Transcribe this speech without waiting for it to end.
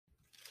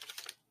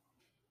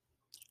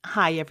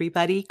Hi,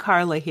 everybody.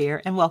 Carla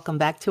here, and welcome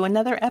back to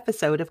another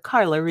episode of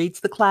Carla Reads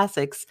the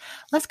Classics.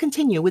 Let's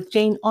continue with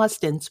Jane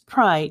Austen's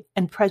Pride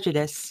and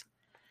Prejudice.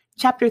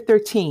 Chapter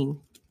 13.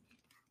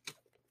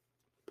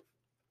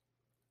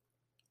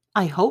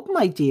 I hope,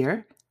 my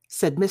dear,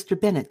 said Mr.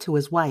 Bennet to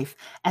his wife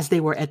as they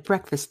were at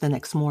breakfast the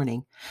next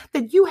morning,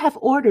 that you have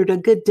ordered a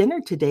good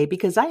dinner today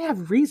because I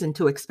have reason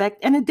to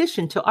expect an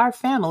addition to our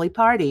family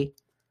party.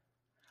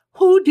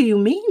 Who do you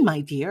mean,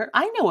 my dear?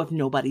 I know of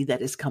nobody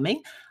that is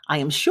coming, I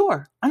am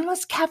sure,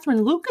 unless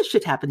Catherine Lucas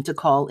should happen to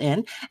call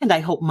in, and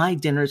I hope my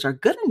dinners are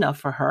good enough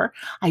for her.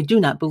 I do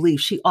not believe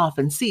she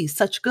often sees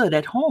such good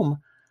at home.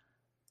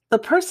 The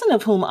person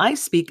of whom I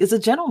speak is a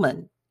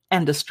gentleman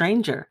and a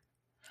stranger.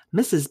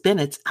 Mrs.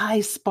 Bennet's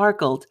eyes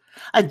sparkled.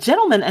 A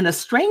gentleman and a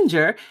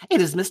stranger? It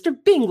is Mr.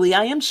 Bingley,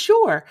 I am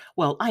sure.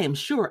 Well, I am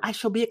sure I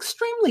shall be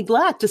extremely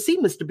glad to see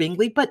Mr.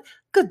 Bingley, but,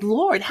 good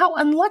Lord, how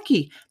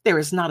unlucky! There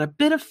is not a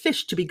bit of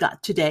fish to be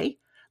got today.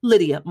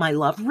 Lydia, my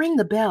love, ring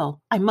the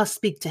bell. I must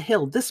speak to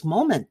Hill this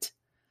moment.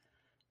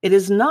 It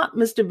is not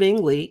Mr.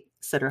 Bingley,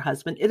 said her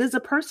husband. It is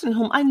a person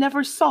whom I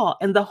never saw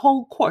in the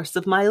whole course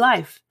of my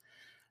life.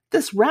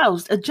 This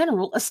roused a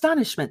general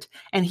astonishment,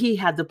 and he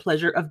had the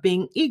pleasure of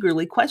being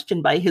eagerly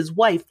questioned by his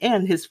wife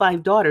and his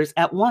 5 daughters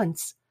at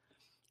once.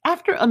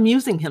 After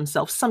amusing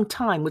himself some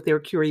time with their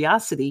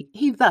curiosity,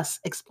 he thus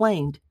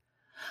explained.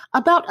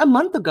 About a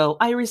month ago,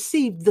 I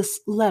received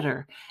this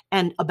letter,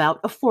 and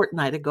about a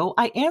fortnight ago,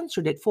 I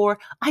answered it, for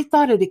I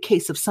thought it a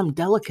case of some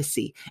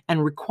delicacy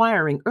and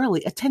requiring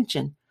early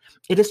attention.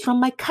 It is from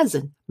my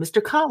cousin,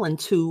 Mr.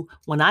 Collins, who,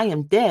 when I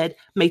am dead,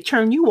 may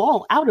turn you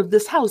all out of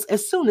this house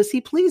as soon as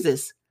he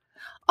pleases.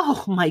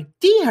 Oh, my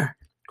dear,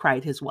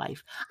 cried his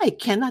wife, I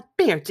cannot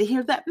bear to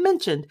hear that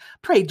mentioned.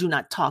 Pray do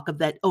not talk of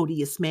that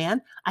odious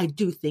man. I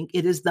do think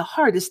it is the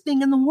hardest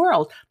thing in the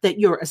world that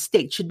your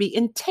estate should be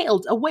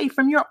entailed away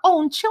from your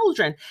own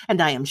children,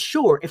 and I am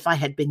sure if I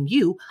had been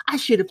you, I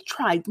should have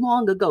tried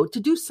long ago to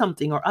do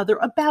something or other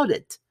about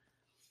it.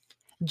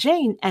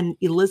 Jane and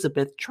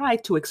Elizabeth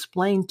tried to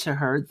explain to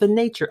her the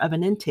nature of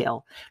an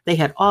entail. They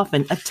had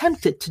often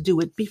attempted to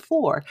do it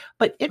before,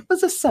 but it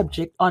was a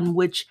subject on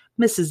which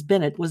Mrs.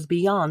 Bennet was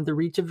beyond the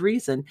reach of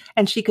reason,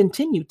 and she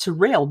continued to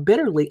rail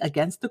bitterly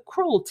against the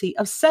cruelty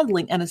of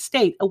settling an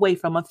estate away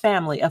from a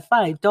family of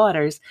 5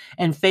 daughters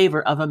in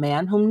favor of a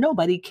man whom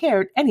nobody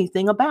cared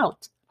anything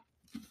about.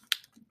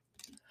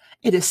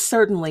 It is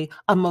certainly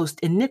a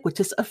most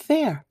iniquitous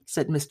affair,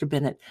 said Mr.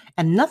 Bennet,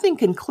 and nothing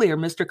can clear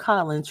Mr.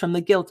 Collins from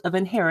the guilt of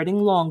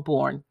inheriting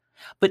Longbourn.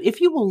 But if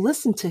you will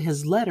listen to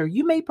his letter,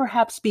 you may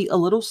perhaps be a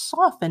little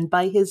softened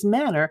by his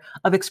manner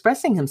of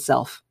expressing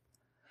himself.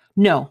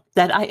 No,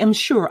 that I am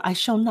sure I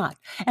shall not,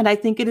 and I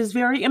think it is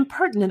very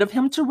impertinent of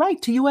him to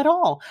write to you at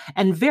all,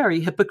 and very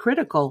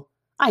hypocritical.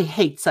 I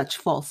hate such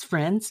false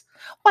friends.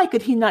 Why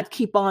could he not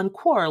keep on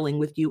quarreling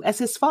with you as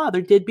his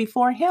father did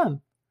before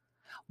him?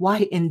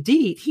 Why,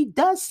 indeed, he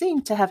does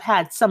seem to have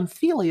had some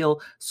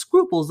filial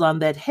scruples on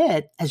that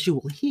head, as you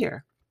will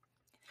hear.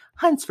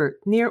 Hunsford,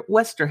 near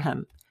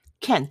Westerham,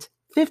 Kent,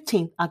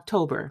 15th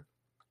October.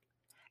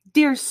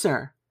 Dear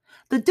Sir,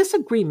 the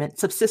disagreement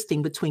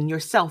subsisting between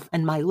yourself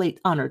and my late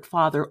honored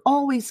father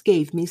always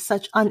gave me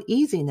such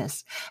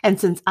uneasiness, and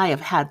since I have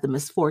had the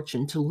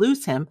misfortune to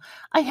lose him,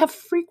 I have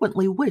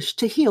frequently wished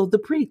to heal the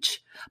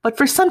breach, but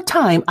for some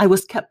time I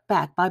was kept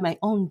back by my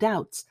own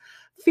doubts,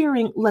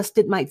 fearing lest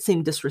it might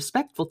seem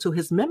disrespectful to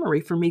his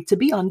memory for me to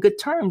be on good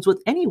terms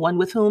with anyone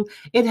with whom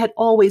it had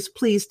always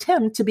pleased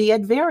him to be at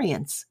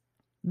variance.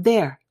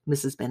 There,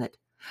 Mrs. Bennet.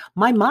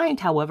 My mind,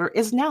 however,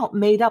 is now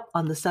made up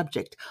on the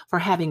subject, for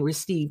having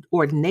received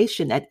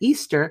ordination at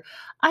Easter,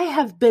 I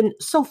have been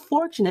so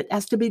fortunate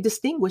as to be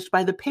distinguished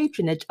by the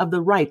patronage of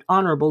the Right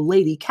Honourable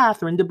Lady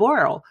Catherine de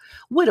Bourgh,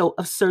 widow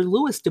of Sir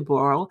Louis de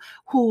Bourgh,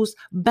 whose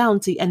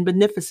bounty and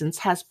beneficence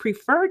has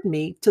preferred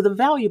me to the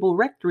valuable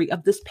rectory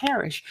of this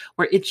parish,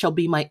 where it shall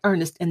be my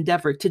earnest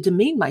endeavour to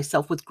demean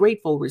myself with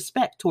grateful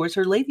respect towards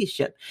her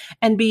ladyship,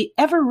 and be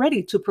ever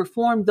ready to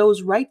perform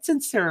those rites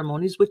and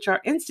ceremonies which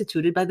are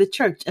instituted by the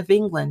Church of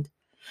England.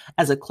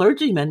 As a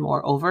clergyman,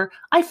 moreover,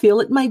 I feel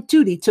it my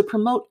duty to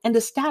promote and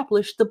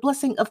establish the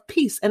blessing of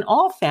peace in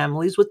all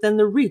families within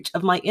the reach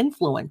of my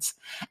influence,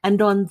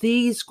 and on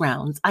these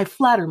grounds I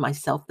flatter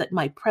myself that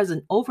my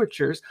present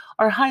overtures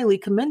are highly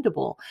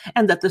commendable,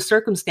 and that the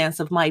circumstance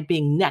of my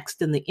being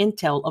next in the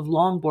entail of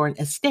Longbourn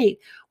estate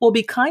will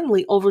be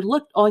kindly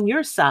overlooked on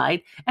your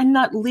side, and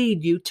not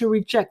lead you to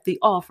reject the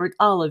offered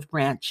olive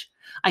branch.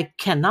 I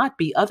cannot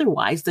be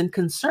otherwise than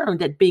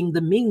concerned at being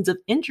the means of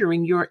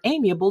injuring your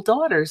amiable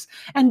daughters,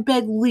 and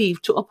beg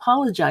leave to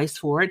apologize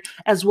for it,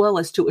 as well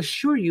as to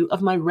assure you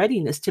of my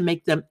readiness to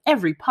make them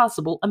every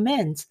possible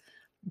amends.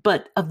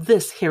 But of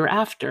this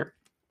hereafter.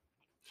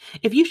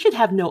 If you should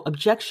have no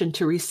objection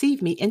to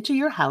receive me into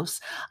your house,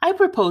 I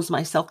propose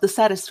myself the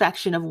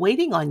satisfaction of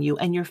waiting on you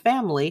and your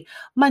family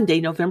Monday,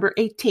 November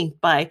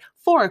 18th by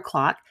 4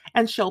 o'clock,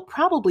 and shall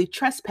probably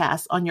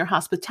trespass on your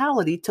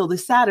hospitality till the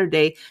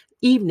Saturday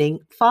evening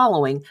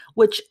following,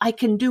 which I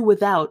can do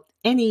without,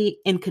 any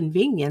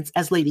inconvenience,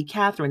 as Lady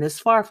Catherine is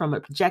far from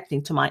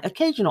objecting to my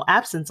occasional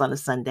absence on a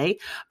Sunday,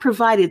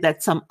 provided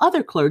that some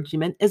other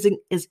clergyman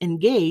is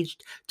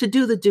engaged to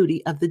do the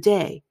duty of the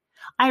day.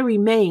 I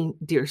remain,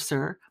 dear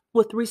sir,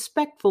 with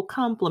respectful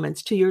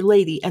compliments to your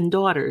lady and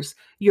daughters,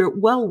 your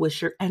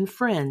well-wisher and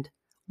friend,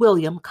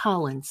 William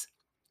Collins.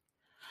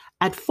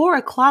 At 4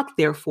 o'clock,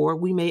 therefore,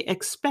 we may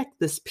expect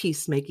this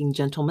peacemaking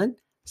gentleman,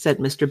 said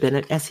Mr.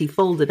 Bennet as he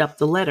folded up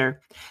the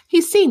letter.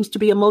 He seems to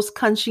be a most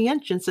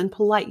conscientious and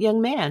polite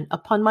young man,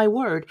 upon my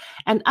word,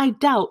 and I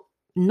doubt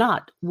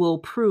not will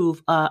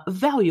prove a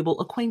valuable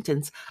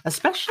acquaintance,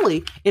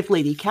 especially if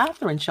Lady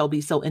Catherine shall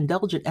be so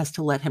indulgent as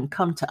to let him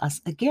come to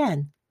us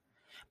again.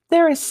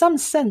 There is some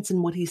sense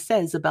in what he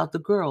says about the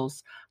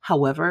girls,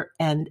 however,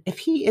 and if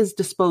he is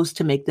disposed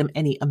to make them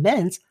any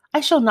amends,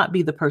 I shall not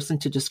be the person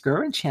to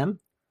discourage him.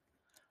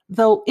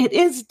 Though it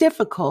is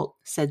difficult,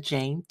 said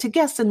Jane, to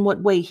guess in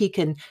what way he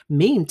can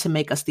mean to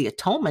make us the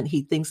atonement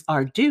he thinks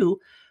our due,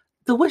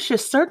 the wish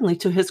is certainly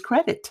to his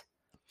credit.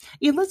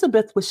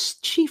 Elizabeth was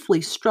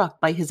chiefly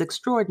struck by his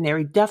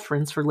extraordinary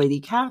deference for Lady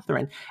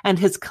Catherine and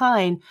his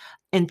kind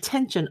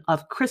intention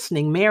of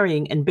christening,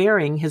 marrying, and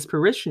burying his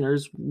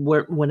parishioners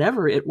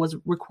whenever it was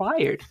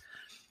required.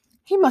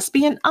 He must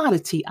be an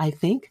oddity, I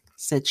think,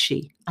 said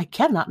she. I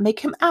cannot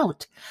make him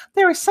out.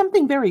 There is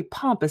something very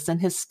pompous in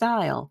his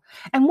style.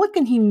 And what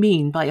can he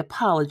mean by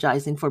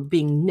apologizing for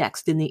being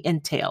next in the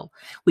entail?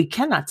 We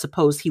cannot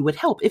suppose he would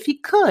help if he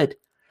could.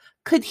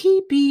 Could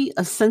he be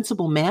a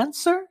sensible man,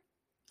 sir?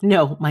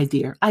 No, my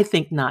dear, I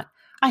think not.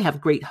 I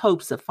have great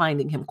hopes of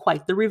finding him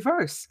quite the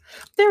reverse.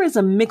 There is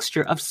a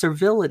mixture of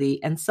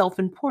servility and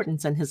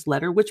self-importance in his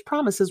letter which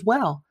promises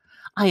well.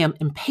 I am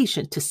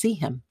impatient to see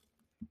him.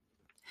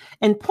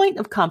 In point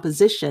of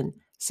composition,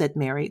 said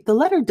Mary, the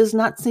letter does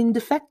not seem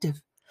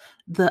defective.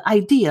 The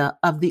idea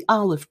of the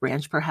olive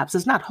branch perhaps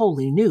is not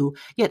wholly new,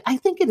 yet I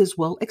think it is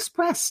well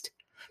expressed.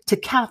 To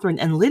Catherine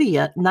and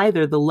Lydia,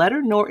 neither the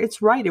letter nor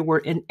its writer were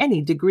in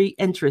any degree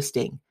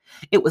interesting.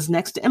 It was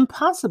next to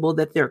impossible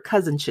that their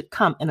cousin should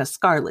come in a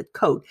scarlet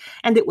coat,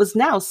 and it was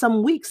now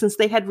some weeks since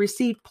they had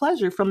received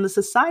pleasure from the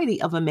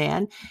society of a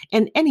man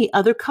in any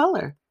other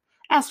color.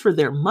 As for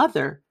their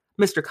mother,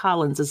 Mr.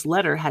 Collins's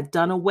letter had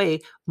done away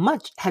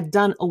much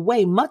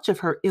of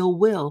her ill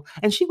will,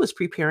 and she was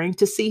preparing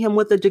to see him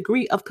with a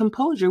degree of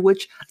composure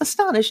which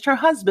astonished her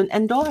husband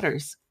and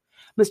daughters.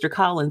 Mr.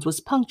 Collins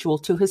was punctual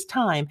to his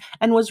time,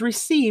 and was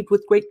received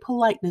with great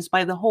politeness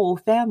by the whole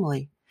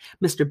family.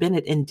 Mr.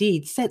 Bennet,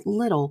 indeed, said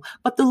little,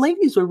 but the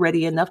ladies were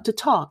ready enough to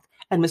talk,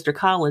 and Mr.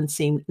 Collins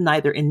seemed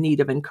neither in need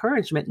of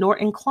encouragement nor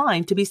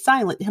inclined to be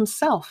silent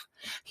himself.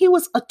 He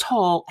was a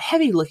tall,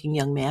 heavy-looking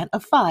young man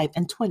of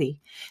 25.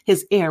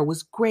 His air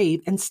was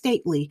grave and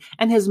stately,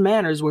 and his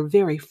manners were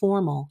very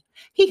formal.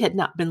 He had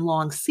not been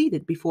long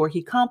seated before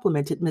he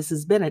complimented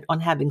Mrs. Bennet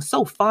on having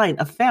so fine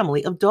a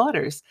family of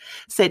daughters,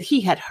 said he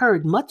had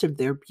heard much of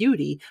their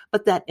beauty,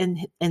 but that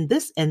in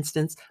this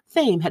instance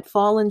fame had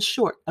fallen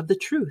short of the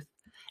truth,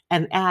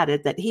 and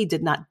added that he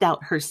did not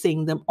doubt her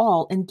seeing them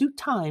all in due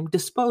time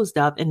disposed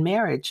of in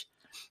marriage.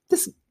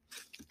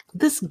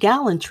 This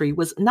gallantry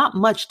was not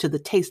much to the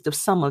taste of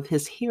some of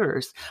his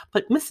hearers,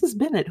 but Mrs.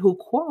 Bennet, who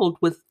quarreled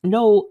with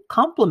no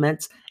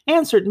compliments,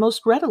 answered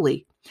most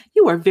readily,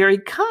 "You are very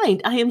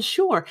kind, I am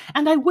sure,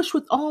 and I wish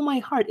with all my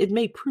heart it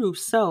may prove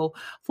so,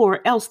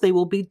 for else they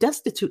will be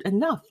destitute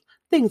enough.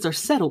 Things are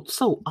settled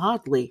so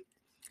oddly.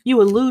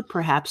 You allude,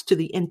 perhaps, to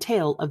the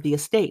entail of the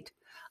estate."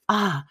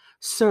 "Ah,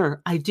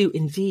 sir, I do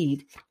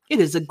indeed. It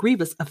is a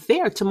grievous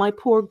affair to my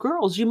poor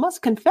girls, you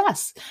must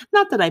confess.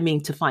 Not that I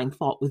mean to find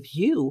fault with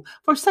you,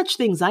 for such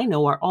things I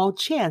know are all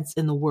chance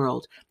in the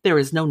world. There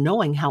is no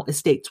knowing how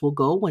estates will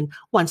go when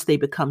once they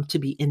become to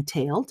be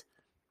entailed.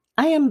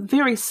 I am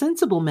very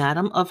sensible,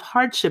 madam, of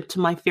hardship to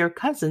my fair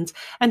cousins,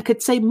 and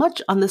could say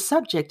much on the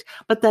subject,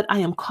 but that I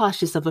am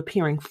cautious of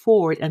appearing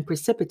forward and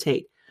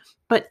precipitate.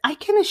 But I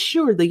can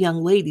assure the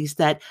young ladies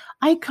that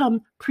I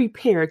come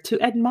prepared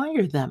to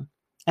admire them.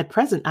 At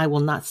present I will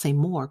not say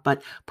more,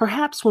 but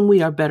perhaps when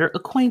we are better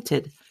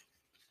acquainted."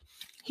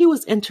 He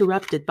was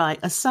interrupted by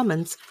a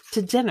summons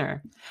to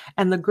dinner,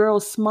 and the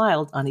girls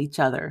smiled on each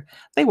other.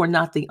 They were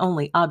not the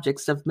only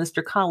objects of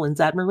Mr. Collins'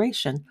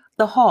 admiration.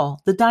 The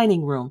hall, the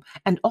dining room,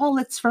 and all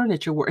its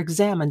furniture were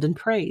examined and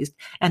praised,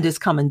 and his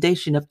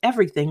commendation of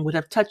everything would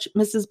have touched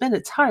Mrs.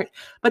 Bennet's heart,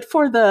 but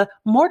for the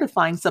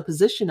mortifying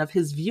supposition of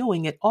his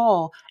viewing it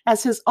all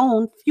as his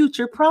own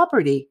future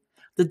property.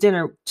 The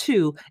dinner,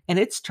 too, in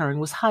its turn,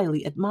 was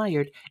highly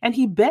admired, and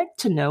he begged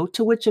to know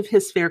to which of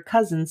his fair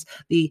cousins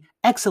the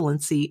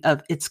excellency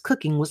of its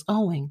cooking was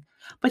owing.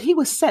 But he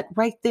was set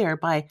right there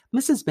by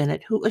Mrs.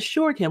 Bennet, who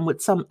assured him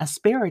with some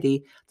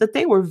asperity that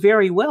they were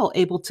very well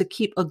able to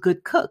keep a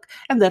good cook,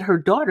 and that her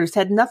daughters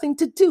had nothing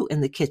to do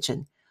in the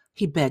kitchen.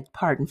 He begged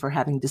pardon for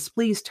having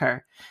displeased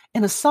her.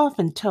 In a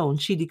softened tone,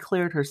 she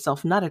declared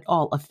herself not at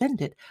all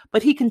offended,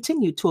 but he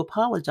continued to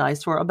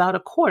apologize for about a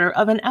quarter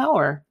of an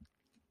hour.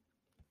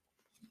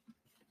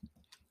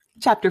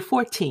 Chapter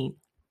 14.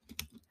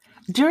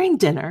 During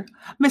dinner,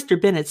 Mr.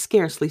 Bennet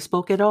scarcely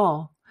spoke at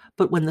all,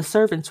 But when the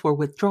servants were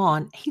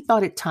withdrawn, he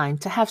thought it time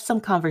to have some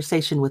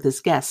conversation with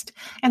his guest,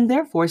 and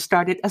therefore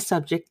started a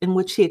subject in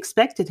which he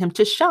expected him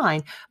to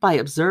shine by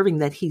observing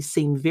that he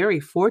seemed very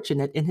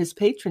fortunate in his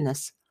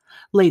patroness.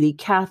 Lady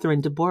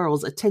Catherine de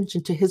Bourgh's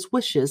attention to his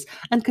wishes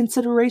and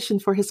consideration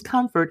for his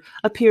comfort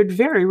appeared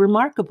very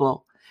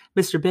remarkable.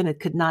 Mr.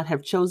 Bennet could not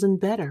have chosen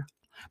better.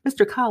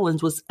 Mr.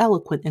 Collins was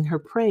eloquent in her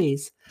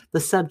praise. The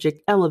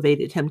subject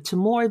elevated him to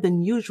more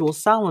than usual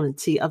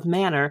solemnity of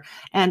manner,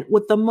 and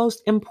with the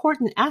most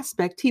important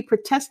aspect he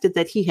protested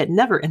that he had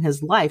never in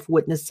his life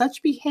witnessed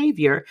such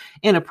behavior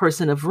in a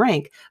person of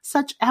rank,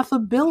 such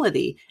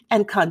affability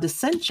and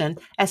condescension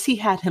as he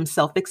had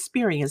himself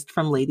experienced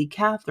from Lady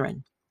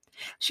Catherine.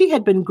 She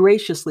had been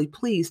graciously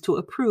pleased to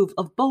approve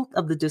of both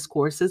of the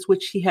discourses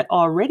which he had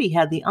already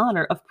had the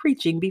honor of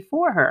preaching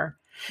before her.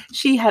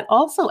 She had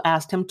also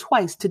asked him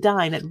twice to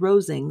dine at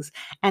Rosings,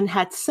 and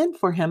had sent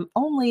for him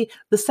only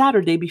the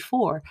Saturday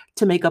before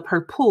to make up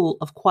her pool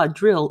of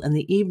quadrille in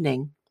the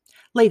evening.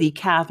 Lady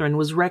Catherine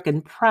was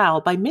reckoned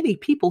proud by many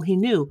people he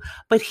knew,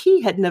 but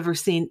he had never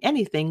seen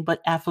anything but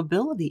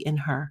affability in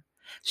her.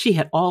 She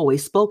had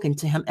always spoken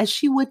to him as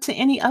she would to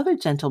any other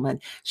gentleman.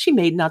 She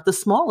made not the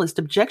smallest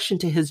objection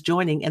to his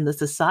joining in the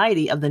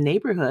society of the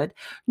neighborhood,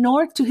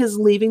 nor to his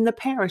leaving the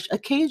parish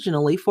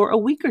occasionally for a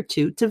week or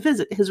two to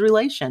visit his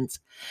relations.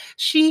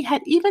 She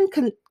had even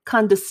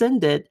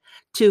condescended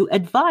to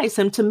advise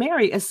him to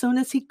marry as soon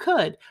as he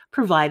could,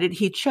 provided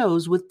he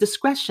chose with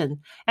discretion,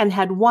 and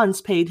had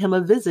once paid him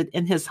a visit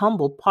in his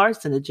humble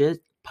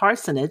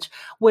parsonage,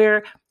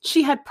 where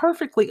she had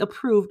perfectly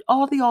approved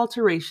all the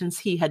alterations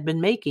he had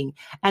been making,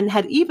 and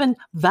had even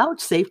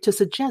vouchsafed to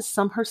suggest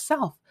some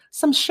herself,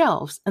 some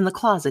shelves in the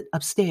closet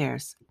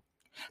upstairs.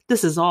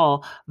 "This is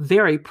all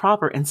very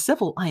proper and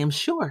civil, I am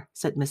sure,"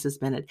 said Mrs.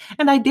 Bennet,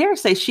 "and I dare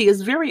say she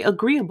is very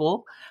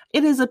agreeable.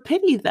 It is a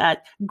pity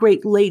that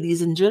great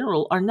ladies in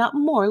general are not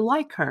more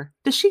like her.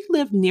 Does she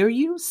live near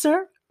you,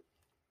 sir?"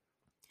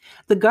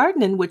 "The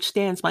garden in which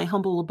stands my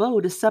humble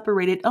abode is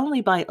separated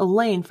only by a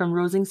lane from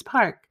Rosings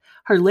Park,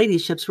 her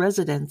ladyship's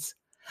residence."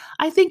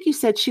 "I think you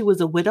said she was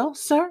a widow,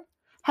 sir?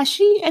 Has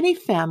she any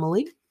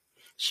family?"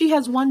 "She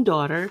has one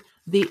daughter,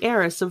 the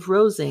heiress of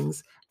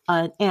Rosings,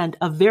 and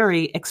a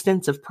very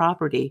extensive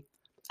property."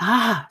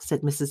 "Ah,"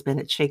 said Mrs.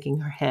 Bennet, shaking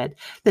her head,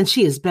 "then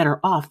she is better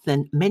off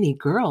than many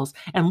girls.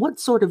 And what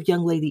sort of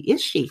young lady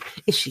is she?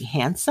 Is she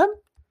handsome?"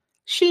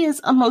 "She is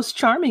a most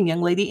charming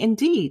young lady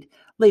indeed.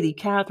 Lady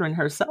Catherine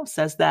herself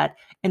says that,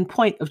 in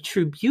point of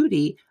true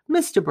beauty,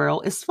 Miss de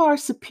Bourgh is far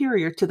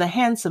superior to the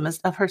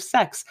handsomest of her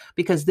sex,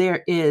 because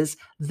there is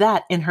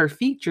that in her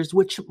features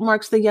which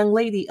marks the young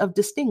lady of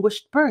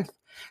distinguished birth.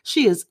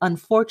 She is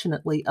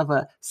unfortunately of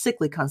a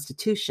sickly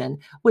constitution,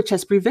 which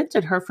has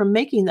prevented her from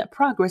making that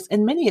progress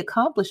in many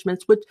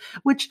accomplishments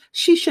which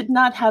she should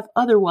not have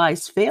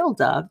otherwise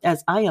failed of,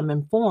 as I am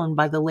informed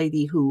by the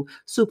lady who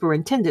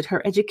superintended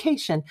her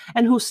education,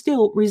 and who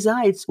still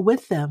resides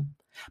with them.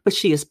 But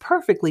she is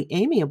perfectly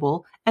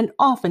amiable, and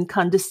often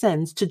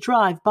condescends to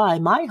drive by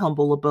my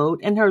humble abode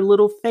in her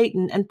little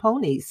phaeton and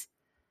ponies."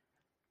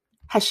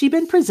 "Has she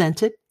been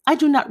presented? I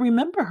do not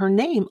remember her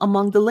name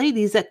among the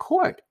ladies at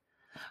court."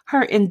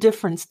 "Her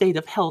indifferent state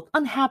of health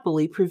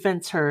unhappily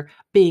prevents her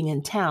being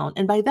in town,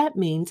 and by that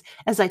means,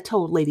 as I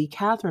told Lady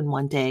Catherine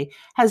one day,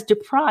 has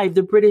deprived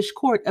the British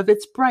court of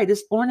its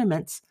brightest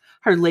ornaments.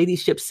 Her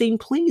ladyship seemed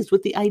pleased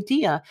with the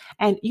idea,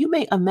 and you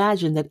may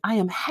imagine that I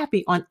am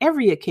happy on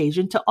every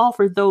occasion to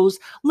offer those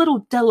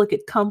little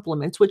delicate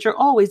compliments which are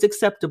always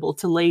acceptable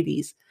to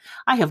ladies.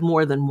 I have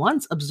more than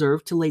once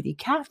observed to Lady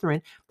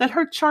Catherine that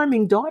her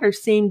charming daughter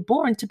seemed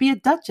born to be a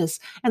duchess,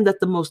 and that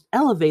the most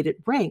elevated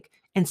rank,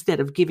 instead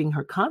of giving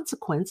her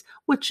consequence,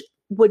 which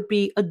would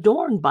be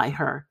adorned by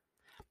her.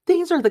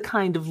 These are the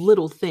kind of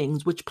little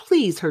things which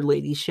please her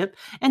ladyship,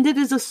 and it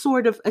is a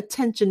sort of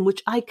attention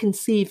which I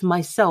conceive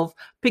myself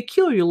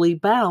peculiarly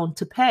bound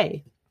to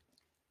pay."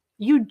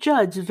 "You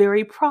judge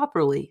very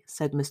properly,"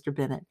 said Mr.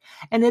 Bennet,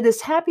 "and it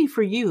is happy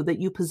for you that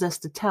you possess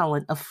the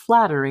talent of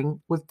flattering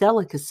with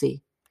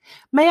delicacy.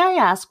 May I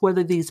ask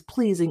whether these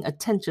pleasing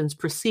attentions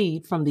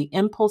proceed from the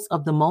impulse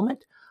of the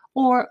moment,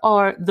 or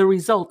are the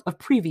result of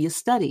previous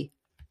study?"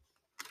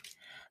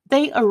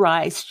 "They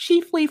arise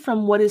chiefly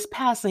from what is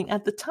passing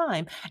at the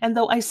time, and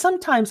though I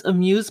sometimes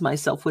amuse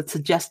myself with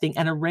suggesting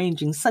and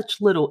arranging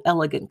such little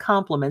elegant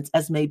compliments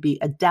as may be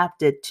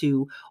adapted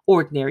to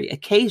ordinary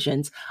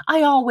occasions,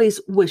 I always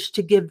wish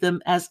to give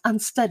them as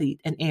unstudied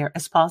an air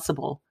as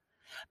possible."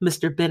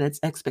 Mr. Bennet's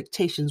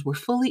expectations were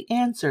fully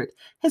answered.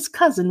 His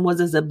cousin was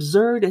as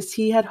absurd as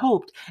he had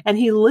hoped, and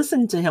he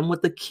listened to him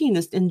with the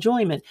keenest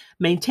enjoyment,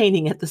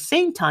 maintaining at the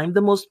same time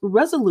the most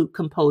resolute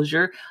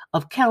composure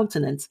of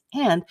countenance,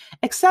 and,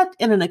 except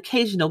in an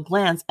occasional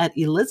glance at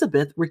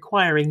Elizabeth,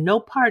 requiring no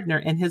partner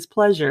in his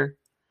pleasure.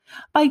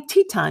 By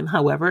tea time,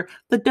 however,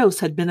 the dose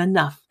had been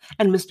enough,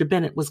 and Mr.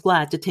 Bennet was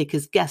glad to take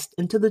his guest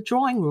into the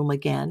drawing-room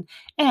again,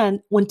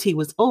 and, when tea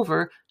was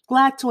over,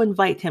 glad to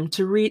invite him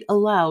to read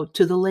aloud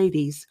to the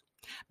ladies.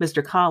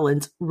 Mr.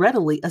 Collins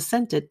readily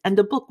assented, and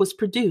a book was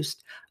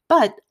produced,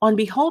 But on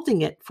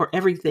beholding it for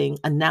everything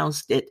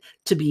announced it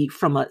to be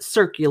from a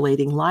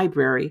circulating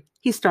library,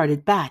 he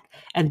started back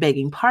and,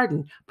 begging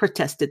pardon,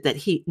 protested that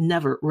he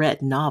never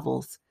read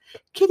novels.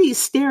 Kitty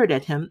stared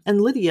at him, and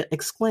Lydia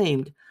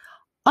exclaimed,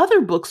 other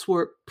books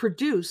were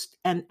produced,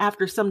 and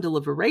after some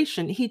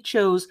deliberation, he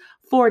chose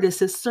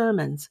Fordyce's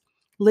Sermons.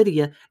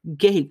 Lydia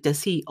gaped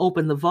as he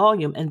opened the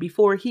volume, and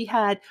before he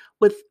had,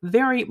 with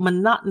very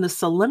monotonous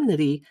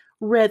solemnity,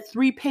 read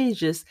 3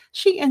 pages,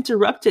 she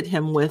interrupted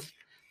him with,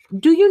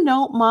 do you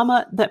know,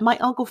 Mamma, that my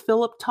Uncle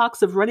Philip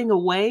talks of running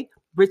away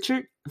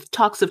Richard,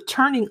 talks of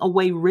turning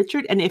away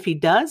Richard, and if he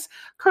does,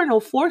 Colonel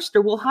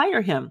Forster will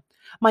hire him.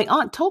 My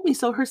aunt told me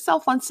so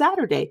herself on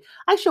Saturday.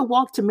 I shall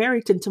walk to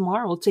Meryton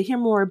tomorrow to hear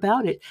more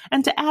about it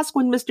and to ask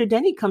when Mr.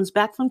 Denny comes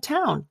back from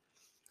town.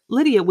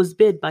 Lydia was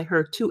bid by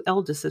her 2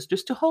 eldest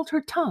sisters to hold her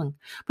tongue,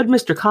 but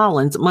Mr.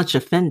 Collins, much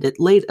offended,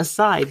 laid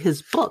aside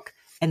his book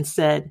and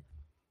said,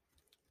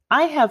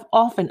 I have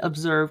often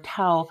observed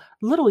how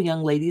little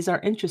young ladies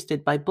are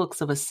interested by books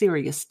of a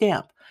serious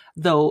stamp,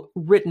 though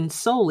written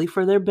solely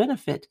for their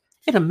benefit.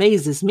 It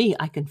amazes me,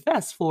 I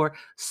confess, for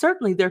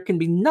certainly there can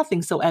be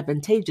nothing so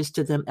advantageous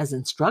to them as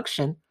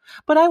instruction.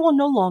 But I will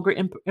no longer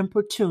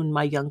importune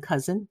my young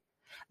cousin.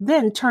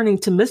 Then, turning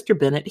to Mr.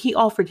 Bennet, he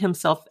offered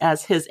himself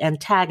as his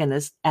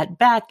antagonist at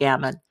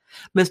backgammon.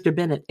 Mr.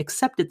 Bennet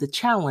accepted the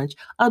challenge,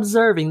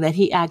 observing that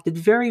he acted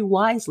very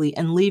wisely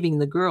in leaving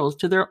the girls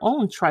to their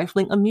own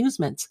trifling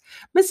amusements.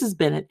 Mrs.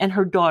 Bennet and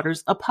her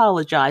daughters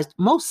apologized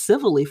most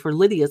civilly for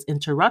Lydia's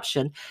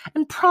interruption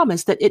and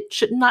promised that it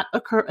should not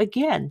occur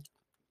again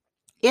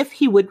if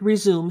he would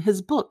resume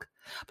his book.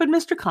 But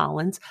Mr.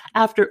 Collins,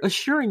 after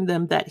assuring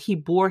them that he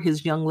bore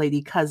his young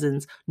lady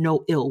cousins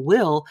no ill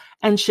will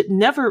and should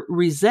never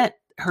resent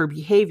her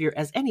behavior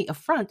as any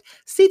affront,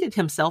 seated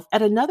himself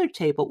at another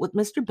table with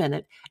Mr.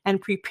 Bennet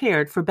and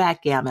prepared for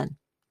backgammon.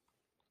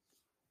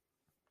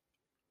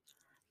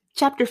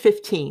 Chapter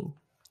 15.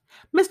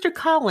 Mr.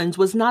 Collins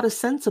was not a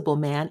sensible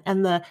man,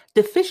 and the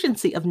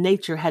deficiency of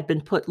nature had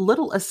been put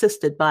little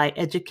assisted by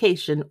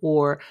education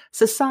or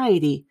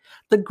society.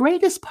 The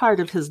greatest part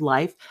of his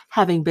life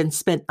having been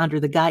spent under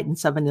the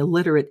guidance of an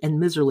illiterate and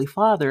miserly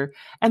father,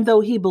 and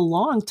though he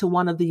belonged to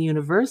one of the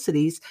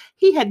universities,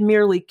 he had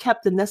merely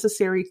kept the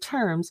necessary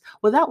terms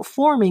without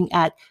forming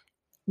at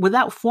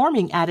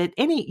it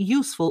any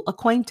useful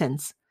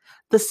acquaintance.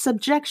 The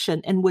subjection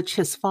in which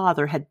his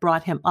father had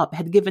brought him up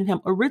had given him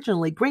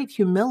originally great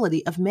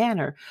humility of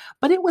manner,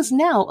 but it was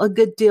now a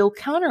good deal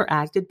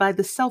counteracted by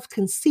the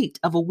self-conceit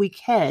of a weak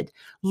head,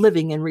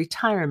 living in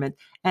retirement,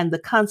 and the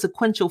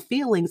consequential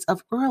feelings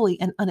of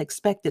early and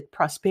unexpected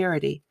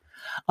prosperity.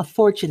 A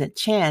fortunate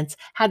chance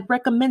had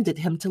recommended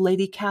him to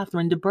Lady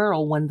Catherine de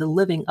Burgh when the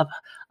living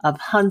of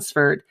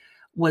Hunsford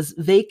was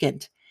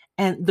vacant,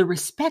 and the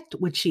respect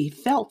which he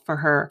felt for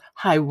her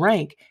high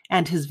rank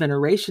and his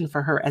veneration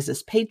for her as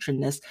his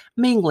patroness,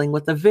 mingling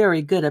with a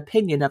very good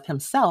opinion of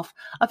himself,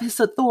 of his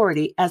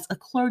authority as a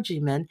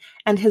clergyman,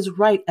 and his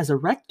right as a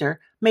rector,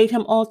 made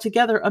him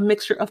altogether a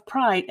mixture of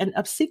pride and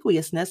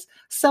obsequiousness,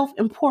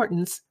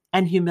 self-importance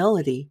and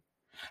humility.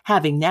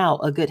 Having now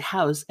a good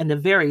house and a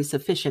very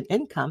sufficient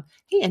income,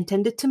 he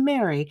intended to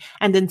marry,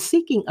 and in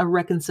seeking a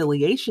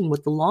reconciliation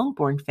with the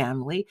Longbourn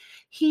family,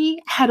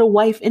 he had a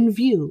wife in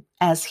view,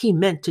 as he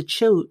meant to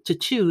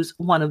choose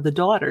one of the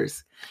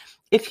daughters.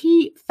 If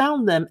he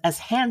found them as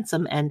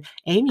handsome and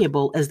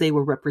amiable as they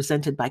were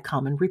represented by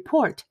common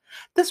report.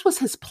 This was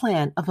his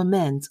plan of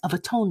amends, of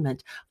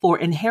atonement, for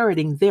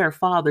inheriting their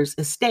father's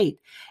estate,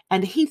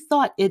 and he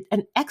thought it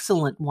an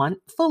excellent one,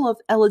 full of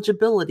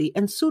eligibility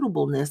and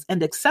suitableness,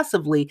 and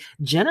excessively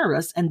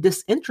generous and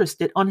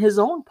disinterested on his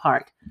own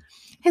part.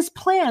 His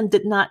plan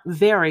did not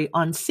vary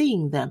on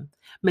seeing them.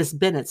 Miss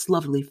Bennet's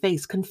lovely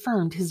face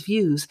confirmed his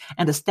views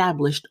and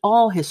established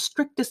all his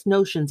strictest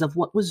notions of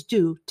what was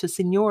due to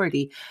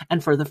seniority,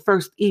 and for the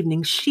first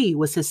evening she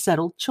was his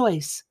settled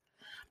choice.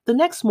 The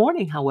next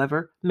morning,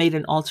 however, made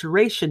an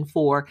alteration,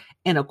 for,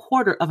 in a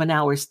quarter of an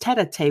hour's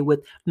tete-a-tete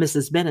with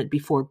Mrs. Bennet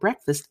before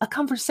breakfast, a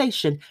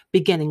conversation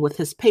beginning with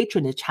his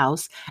patronage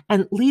house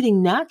and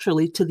leading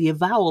naturally to the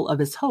avowal of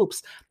his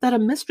hopes that a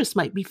mistress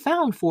might be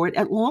found for it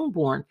at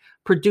Longbourn,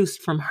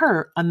 produced from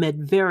her,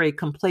 amid very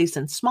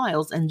complacent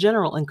smiles and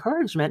general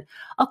encouragement,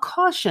 a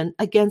caution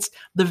against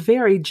the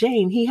very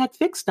Jane he had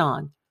fixed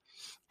on.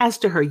 As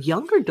to her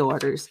younger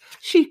daughters,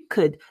 she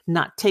could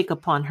not take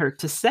upon her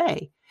to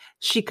say.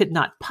 She could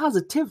not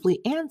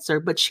positively answer,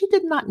 but she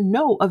did not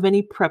know of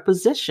any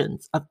prepossession.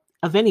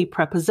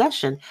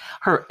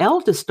 Her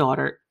eldest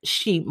daughter,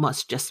 she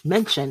must just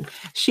mention,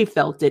 she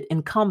felt it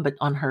incumbent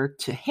on her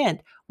to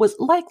hint, was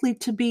likely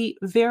to be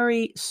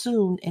very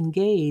soon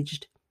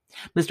engaged.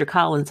 Mr.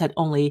 Collins had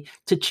only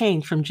to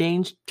change from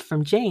Jane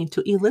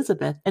to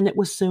Elizabeth, and it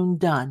was soon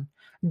done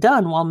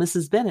while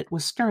Mrs. Bennet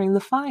was stirring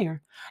the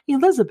fire.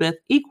 Elizabeth,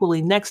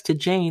 equally next to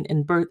Jane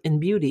in birth and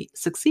beauty,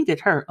 succeeded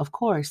her, of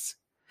course.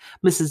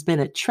 Mrs.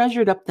 Bennet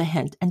treasured up the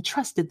hint and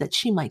trusted that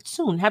she might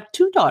soon have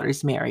 2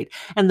 daughters married,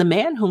 and the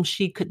man whom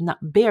she could not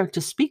bear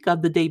to speak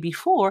of the day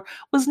before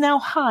was now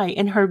high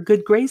in her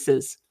good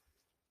graces.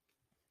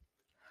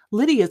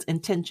 Lydia's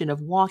intention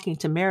of walking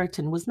to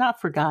Meryton was not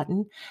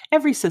forgotten.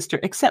 Every sister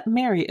except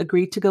Mary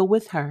agreed to go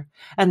with her,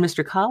 and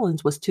Mr.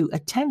 Collins was to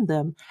attend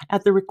them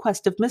at the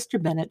request of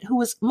Mr. Bennet, who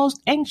was most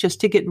anxious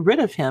to get rid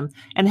of him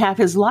and have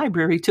his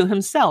library to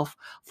himself,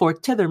 for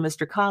thither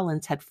Mr.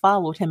 Collins had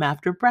followed him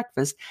after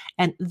breakfast,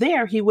 and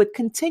there he would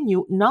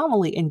continue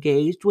nominally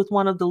engaged with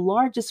one of the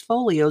largest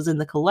folios in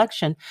the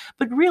collection,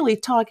 but really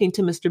talking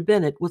to Mr.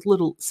 Bennet with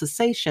little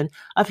cessation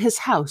of his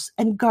house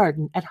and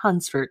garden at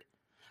Hunsford.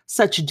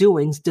 Such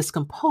doings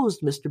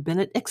discomposed Mr.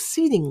 Bennet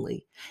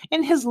exceedingly.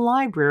 In his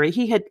library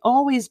he had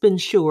always been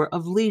sure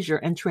of leisure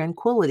and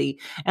tranquillity,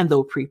 and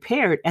though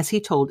prepared, as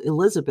he told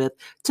Elizabeth,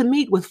 to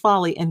meet with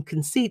folly and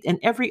conceit in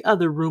every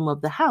other room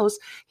of the house,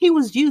 he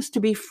was used to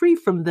be free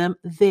from them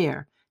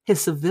there. His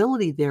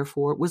civility,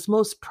 therefore, was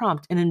most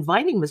prompt in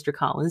inviting Mr.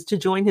 Collins to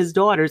join his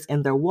daughters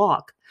in their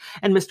walk,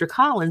 and Mr.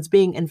 Collins,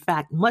 being in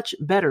fact much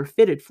better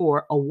fitted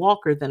for a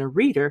walker than a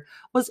reader,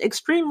 was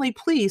extremely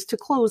pleased to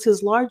close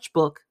his large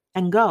book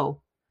and go.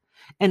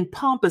 And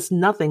pompous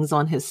nothings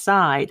on his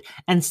side,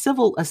 and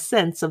civil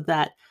assents of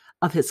that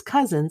of his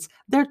cousins,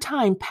 their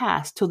time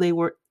passed till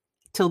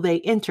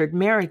they entered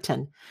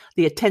Meryton.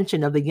 The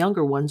attention of the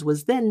younger ones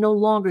was then no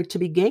longer to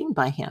be gained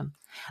by him.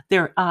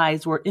 Their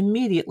eyes were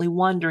immediately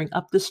wandering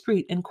up the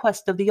street in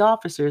quest of the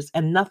officers,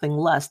 and nothing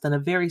less than a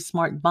very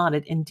smart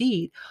bonnet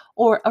indeed,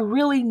 or a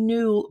really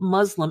new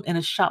muslin in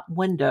a shop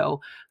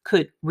window,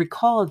 could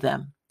recall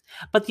them.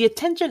 But the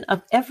attention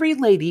of every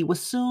lady was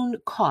soon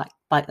caught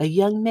by a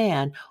young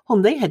man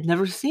whom they had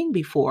never seen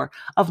before,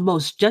 of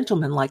most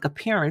gentlemanlike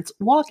appearance,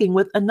 walking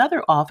with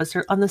another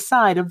officer on the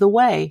side of the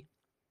way.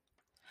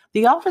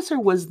 The officer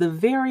was the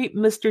very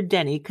Mr.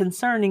 Denny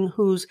concerning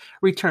whose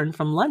return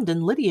from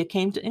London Lydia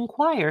came to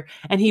inquire,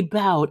 and he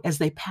bowed as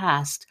they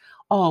passed.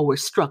 All were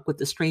struck with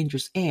the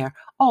stranger's air,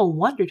 all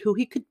wondered who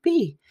he could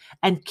be,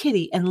 and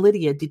Kitty and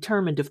Lydia,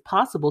 determined if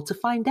possible to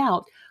find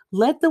out,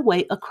 led the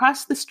way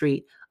across the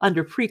street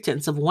under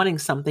pretense of wanting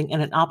something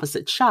in an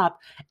opposite shop,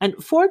 and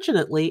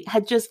fortunately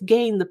had just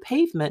gained the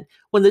pavement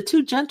when the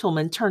two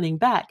gentlemen, turning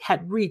back,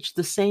 had reached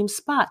the same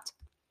spot.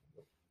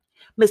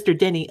 Mr.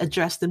 Denny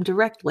addressed them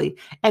directly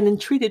and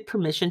entreated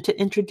permission to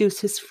introduce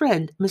his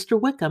friend, Mr.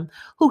 Wickham,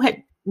 who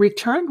had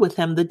returned with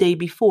him the day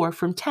before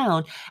from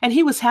town, and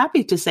he was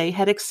happy to say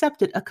had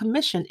accepted a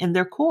commission in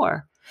their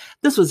corps.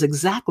 This was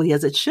exactly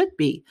as it should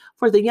be,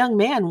 for the young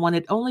man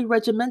wanted only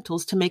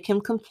regimentals to make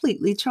him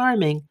completely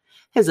charming.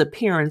 His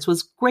appearance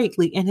was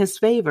greatly in his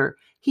favor.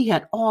 He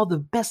had all the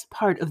best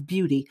part of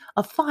beauty,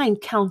 a fine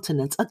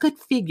countenance, a good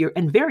figure,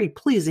 and very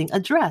pleasing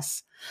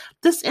address.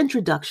 This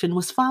introduction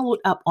was followed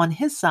up on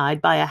his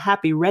side by a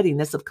happy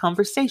readiness of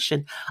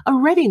conversation, a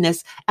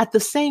readiness at the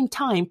same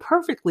time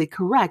perfectly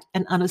correct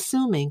and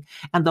unassuming,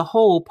 and the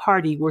whole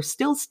party were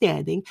still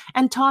standing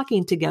and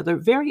talking together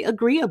very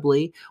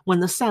agreeably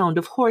when the sound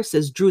of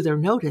horses drew their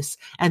notice,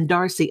 and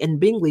Darcy and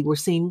Bingley were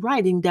seen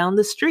riding down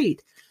the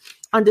street.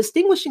 On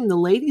distinguishing the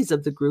ladies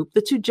of the group,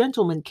 the two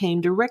gentlemen came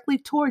directly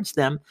towards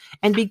them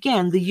and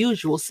began the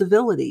usual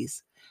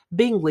civilities.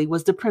 Bingley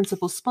was the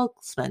principal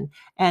spokesman,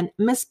 and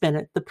Miss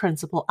Bennet the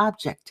principal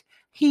object.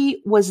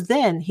 He was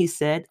then, he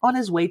said, on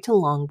his way to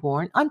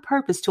Longbourn on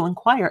purpose to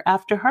inquire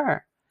after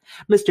her.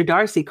 Mr.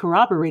 Darcy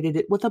corroborated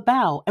it with a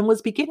bow, and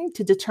was beginning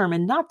to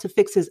determine not to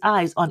fix his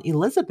eyes on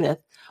Elizabeth,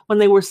 when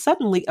they were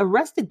suddenly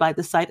arrested by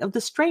the sight of the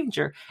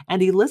stranger,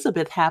 and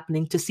Elizabeth,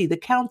 happening to see the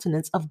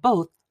countenance of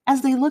both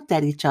as they looked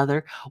at each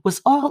other,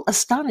 was all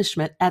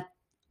astonishment at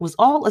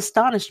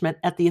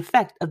the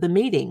effect of the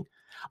meeting.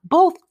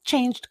 Both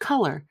changed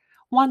color.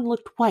 One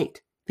looked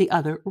white, the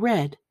other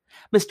red.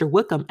 Mr.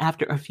 Wickham,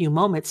 after a few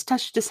moments,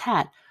 touched his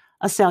hat,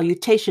 a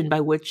salutation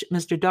by which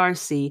Mr.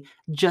 Darcy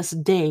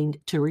just deigned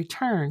to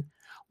return.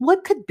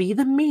 What could be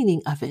the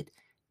meaning of it?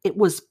 It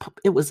was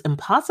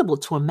impossible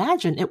to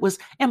imagine. It was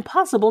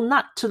impossible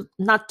not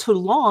to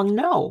long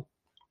know.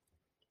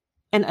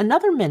 In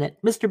another minute,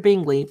 Mr.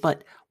 Bingley,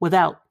 but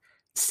without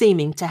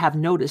seeming to have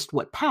noticed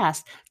what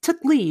passed, took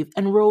leave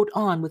and rode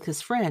on with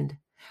his friend.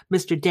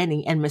 Mr.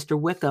 Denny and Mr.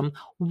 Wickham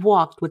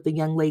walked with the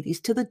young ladies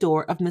to the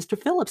door of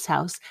Mr. Phillips's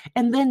house,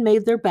 and then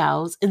made their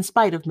bows, in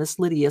spite of Miss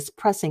Lydia's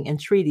pressing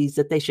entreaties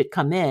that they should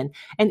come in,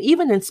 and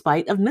even in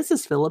spite of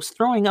Mrs. Phillips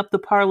throwing up the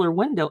parlor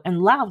window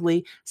and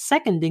loudly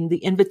seconding the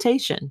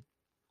invitation.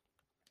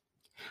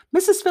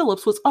 Mrs.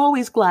 Phillips was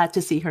always glad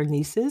to see her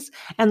nieces,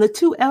 and the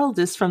two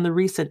eldest from the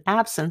recent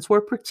absence were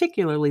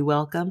particularly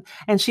welcome,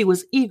 and she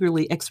was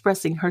eagerly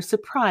expressing her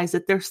surprise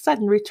at their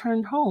sudden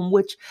return home,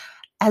 which,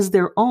 as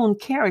their own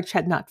carriage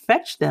had not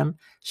fetched them,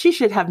 she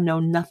should have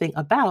known nothing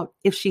about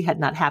if she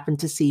had not happened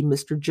to see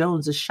Mr.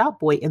 Jones's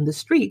shopboy in the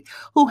street,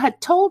 who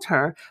had told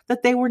her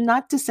that they were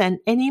not to send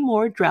any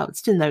more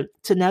draughts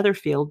to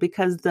Netherfield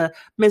because the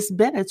Miss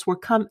Bennets were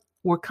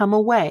come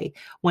away,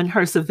 when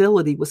her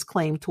civility was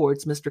claimed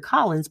towards Mr.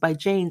 Collins by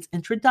Jane's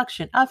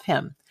introduction of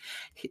him.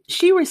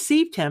 She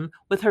received him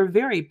with her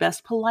very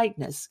best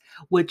politeness,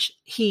 which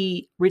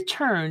he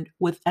returned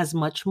with as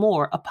much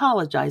more,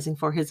 apologizing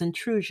for his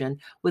intrusion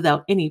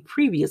without any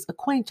previous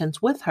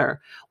acquaintance with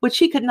her, which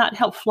he could not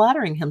help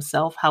flattering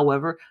himself,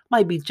 however,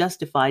 might be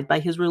justified by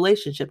his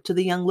relationship to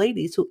the young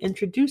ladies who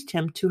introduced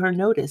him to her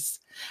notice.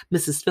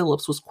 Mrs.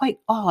 Phillips was quite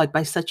awed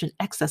by such an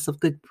excess of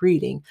good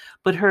breeding,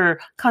 but her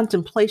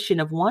contemplation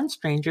of one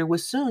stranger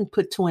was soon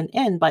put to an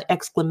end by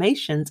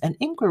exclamations and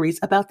inquiries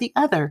about the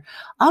other,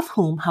 of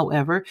whom,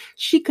 however,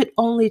 she could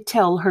only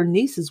tell her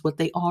nieces what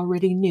they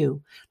already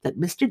knew, that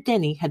Mr.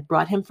 Denny had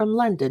brought him from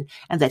London,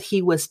 and that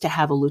he was to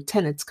have a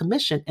lieutenant's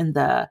commission in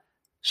the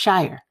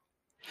shire.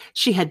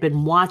 She had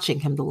been watching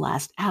him the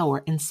last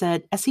hour, and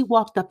said, as he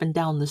walked up and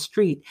down the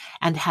street,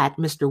 and had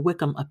Mr.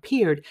 Wickham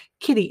appeared,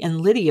 Kitty and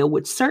Lydia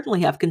would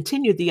certainly have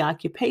continued the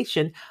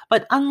occupation,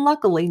 but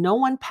unluckily no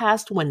one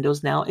passed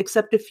windows now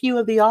except a few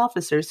of the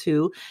officers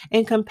who,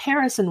 in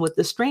comparison with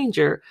the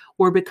stranger,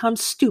 were become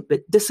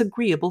stupid,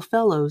 disagreeable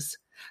fellows.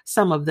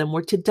 Some of them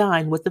were to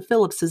dine with the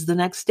Phillipses the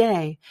next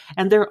day,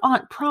 and their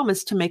aunt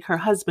promised to make her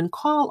husband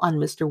call on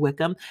Mr.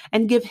 Wickham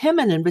and give him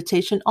an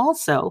invitation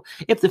also,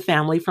 if the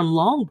family from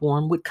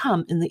Longbourn would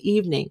come in the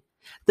evening.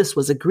 This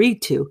was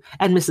agreed to,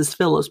 and Mrs.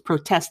 Phillips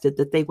protested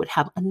that they would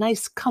have a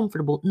nice,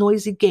 comfortable,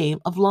 noisy game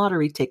of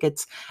lottery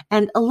tickets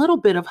and a little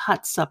bit of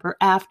hot supper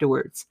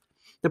afterwards.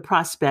 The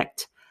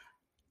prospect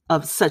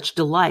of such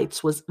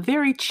delights was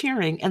very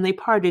cheering, and they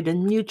parted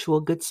in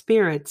mutual good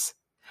spirits.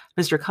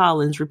 Mr.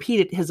 Collins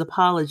repeated his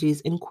apologies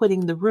in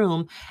quitting the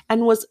room,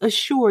 and was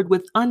assured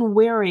with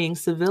unwearying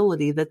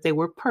civility that they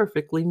were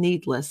perfectly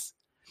needless.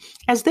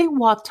 As they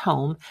walked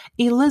home,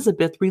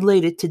 Elizabeth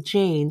related to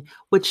Jane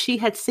what she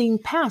had seen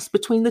pass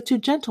between the two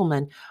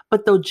gentlemen,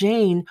 but though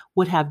Jane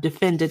would have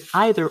defended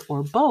either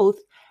or both,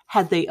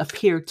 had they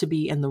appeared to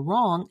be in the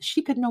wrong,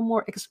 she could no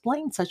more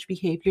explain such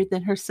behavior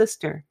than her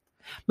sister.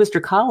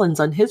 Mr. Collins,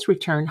 on his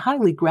return,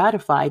 highly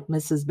gratified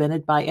Mrs.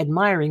 Bennet by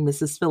admiring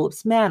Mrs.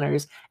 Phillips's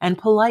manners and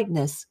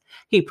politeness.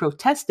 He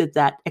protested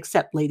that,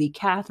 except Lady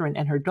Catherine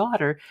and her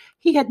daughter,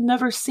 he had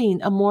never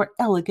seen a more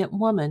elegant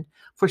woman,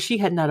 for she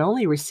had not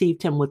only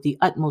received him with the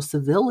utmost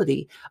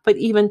civility, but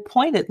even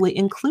pointedly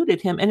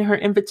included him in her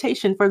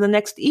invitation for the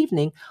next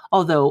evening,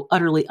 although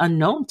utterly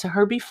unknown to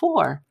her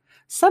before.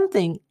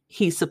 Something,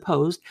 he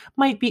supposed,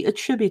 might be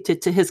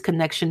attributed to his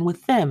connection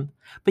with them,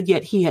 but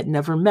yet he had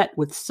never met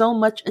with so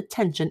much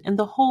attention in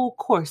the whole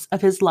course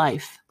of his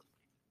life.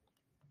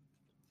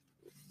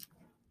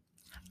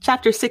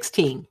 Chapter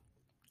 16.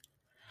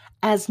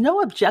 As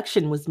no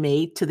objection was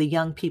made to the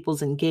young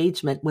people's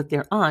engagement with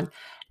their aunt,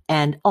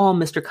 and all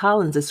Mr.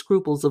 Collins's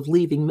scruples of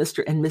leaving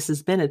Mr. and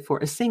Mrs. Bennet for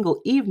a single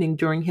evening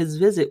during his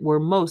visit were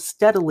most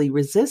steadily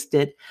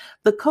resisted,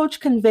 the coach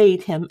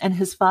conveyed him and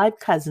his 5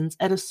 cousins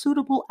at a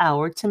suitable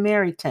hour to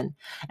Meryton,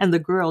 and the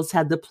girls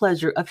had the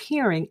pleasure of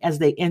hearing, as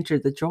they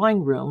entered the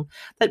drawing-room,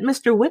 that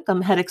Mr.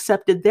 Wickham had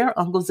accepted their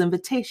uncle's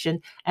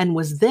invitation and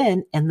was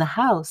then in the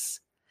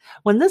house.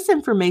 When this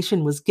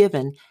information was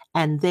given,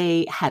 and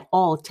they had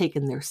all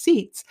taken their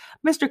seats,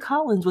 Mr.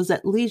 Collins was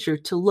at leisure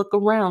to look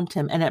around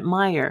him and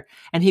admire,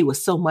 and he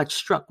was so much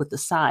struck with the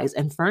size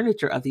and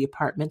furniture of the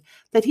apartment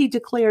that he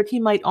declared he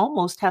might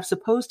almost have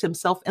supposed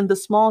himself in the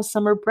small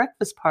summer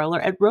breakfast parlor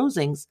at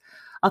Rosings,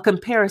 a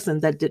comparison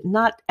that did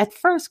not at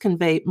first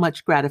convey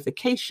much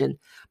gratification,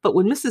 but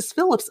when Mrs.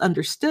 Phillips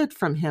understood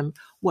from him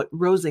what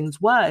Rosings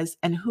was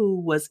and who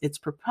was its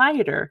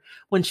proprietor,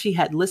 when she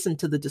had listened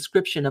to the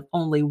description of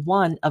only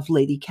one of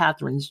Lady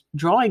Catherine's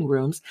drawing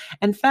rooms,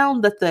 and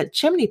found that the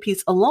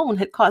chimney-piece alone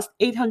had cost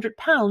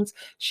 £800,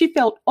 she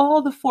felt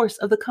all the force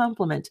of the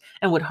compliment,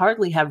 and would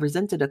hardly have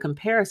resented a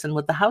comparison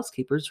with the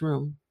housekeeper's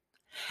room.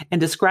 In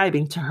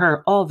describing to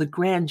her all the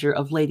grandeur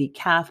of Lady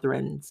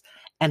Catherine's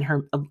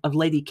of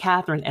Lady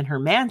Catherine and her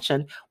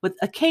mansion, with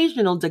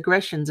occasional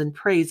digressions in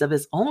praise of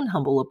his own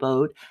humble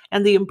abode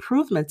and the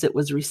improvements it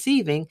was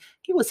receiving,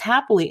 he was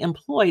happily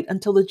employed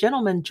until the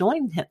gentlemen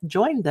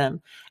joined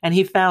them, and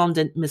he found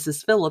in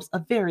Mrs. Phillips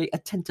a very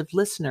attentive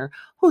listener,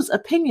 whose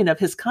opinion of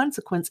his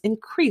consequence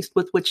increased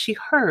with what she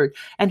heard,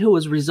 and who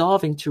was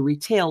resolving to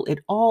retail it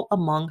all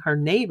among her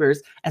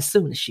neighbors as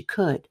soon as she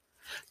could.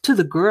 To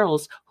the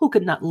girls, who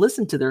could not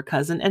listen to their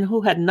cousin, and who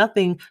had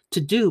nothing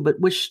to do but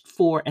wish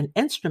for an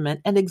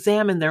instrument and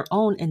examine their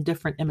own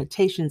indifferent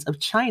imitations of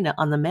china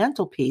on the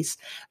mantelpiece,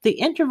 the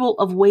interval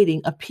of waiting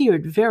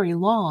appeared very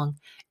long.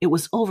 It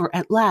was over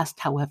at last,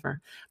 however.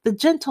 The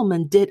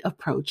gentleman did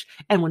approach,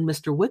 and when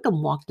Mr.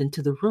 Wickham walked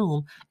into the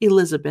room,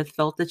 Elizabeth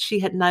felt that she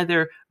had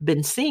neither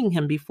been seeing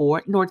him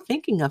before nor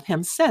thinking of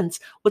him since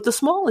with the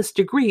smallest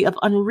degree of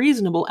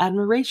unreasonable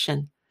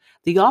admiration.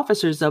 The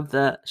officers of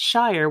the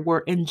shire were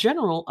in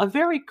general a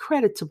very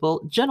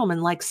creditable,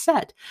 gentlemanlike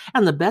set,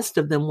 and the best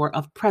of them were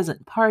of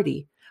present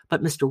party.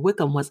 But Mr.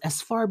 Wickham was as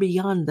far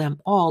beyond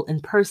them all in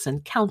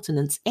person,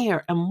 countenance,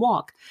 air, and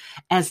walk,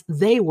 as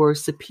they were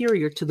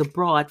superior to the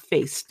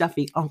broad-faced,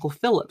 stuffy Uncle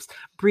Phillips,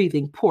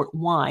 breathing port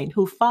wine,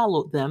 who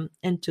followed them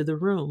into the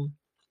room.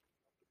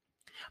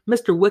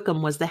 Mr.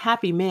 Wickham was the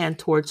happy man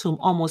towards whom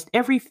almost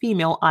every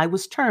female eye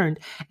was turned,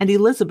 and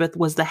Elizabeth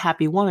was the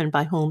happy woman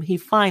by whom he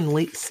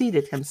finally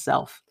seated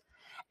himself.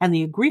 And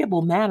the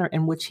agreeable manner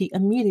in which he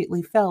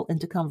immediately fell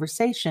into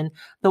conversation,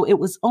 though it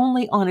was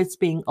only on its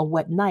being a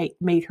wet night,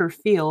 made her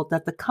feel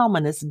that the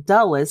commonest,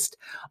 dullest,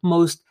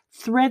 most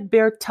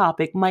threadbare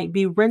topic might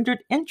be rendered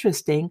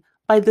interesting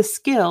by the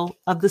skill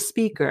of the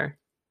speaker.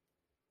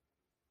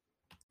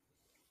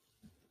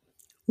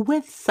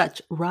 With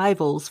such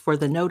rivals for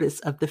the notice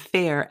of the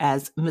fair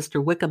as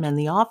Mr. Wickham and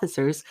the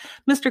officers,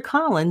 Mr.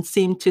 Collins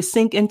seemed to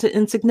sink into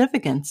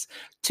insignificance.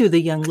 To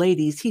the young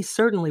ladies he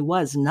certainly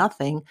was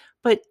nothing,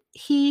 but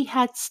he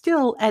had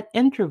still at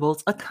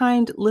intervals a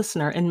kind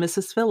listener in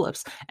Mrs.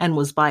 Phillips, and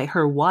was by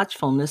her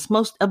watchfulness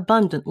most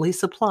abundantly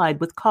supplied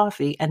with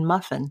coffee and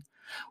muffin.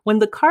 When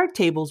the card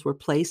tables were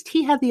placed,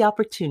 he had the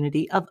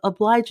opportunity of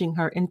obliging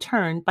her in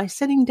turn by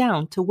sitting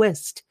down to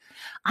whist.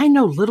 "I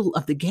know little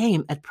of the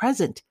game at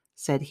present,"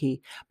 said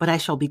he, "but I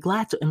shall be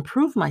glad to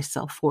improve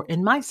myself, for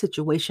in my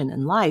situation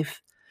in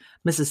life—"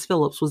 Mrs.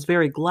 Phillips was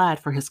very glad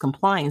for his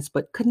compliance,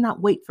 but could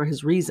not wait for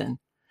his reason.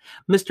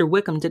 Mr.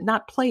 Wickham did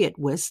not play at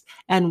whist,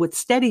 and with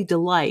steady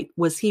delight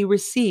was he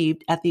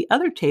received at the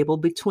other table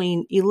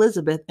between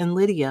Elizabeth and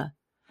Lydia.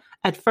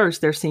 At first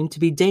there seemed to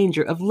be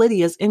danger of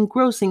Lydia's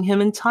engrossing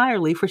him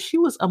entirely, for she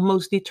was a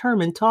most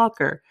determined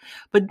talker.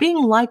 But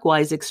being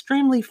likewise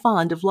extremely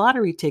fond of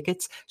lottery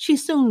tickets, she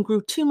soon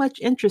grew too much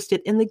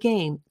interested in the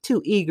game,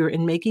 too eager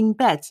in making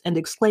bets and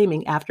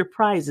exclaiming after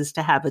prizes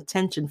to have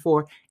attention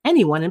for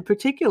anyone in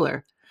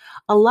particular.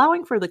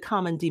 Allowing for the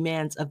common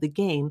demands of the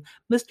game,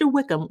 Mr.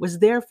 Wickham was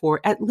therefore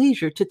at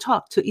leisure to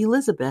talk to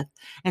Elizabeth,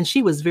 and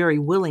she was very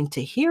willing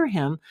to hear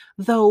him,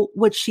 though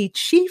what she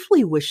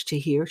chiefly wished to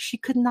hear she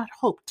could not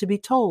hope to be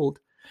told.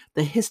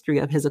 The history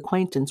of his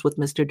acquaintance with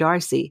Mr.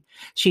 Darcy.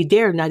 She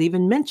dared not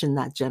even mention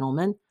that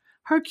gentleman.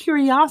 Her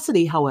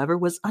curiosity, however,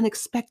 was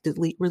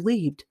unexpectedly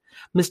relieved.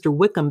 Mr.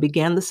 Wickham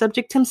began the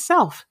subject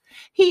himself.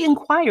 He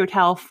inquired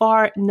how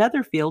far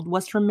Netherfield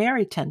was from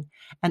Meryton,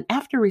 and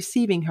after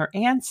receiving her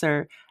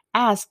answer,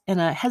 asked in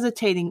a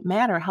hesitating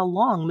manner how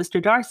long Mr.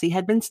 Darcy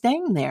had been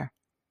staying there.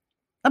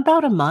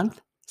 "About a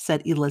month,"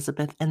 said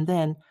Elizabeth, and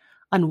then,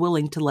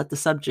 unwilling to let the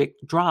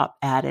subject drop,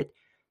 added,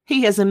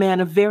 "He is a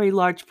man of very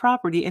large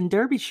property in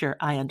Derbyshire,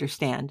 I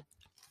understand."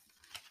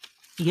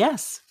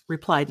 "Yes,"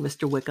 replied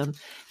Mr. Wickham,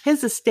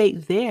 "his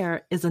estate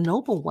there is a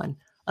noble one,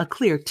 a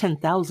clear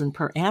 10,000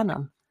 per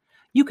annum.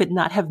 You could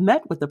not have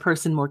met with a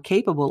person more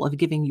capable of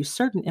giving you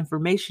certain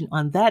information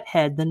on that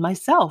head than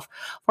myself,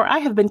 for I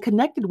have been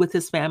connected with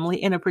his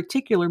family in a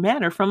particular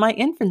manner from my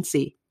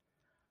infancy."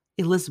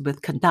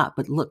 Elizabeth could not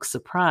but look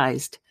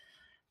surprised.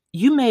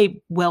 "You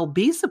may well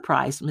be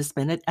surprised, Miss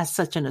Bennet, at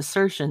such an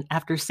assertion,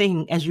 after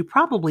seeing, as you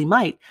probably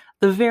might,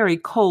 the very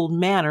cold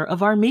manner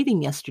of our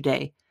meeting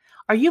yesterday.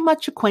 Are you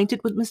much acquainted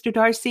with Mr.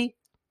 Darcy?"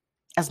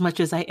 "As much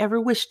as I ever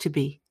wished to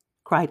be,"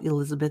 cried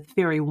Elizabeth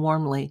very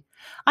warmly.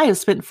 "I have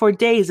spent 4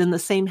 days in the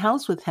same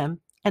house with him,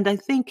 and I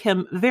think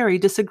him very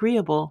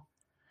disagreeable."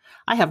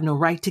 "I have no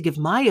right to give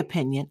my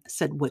opinion,"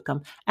 said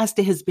Wickham, "as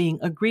to his being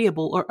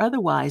agreeable or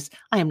otherwise.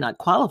 I am not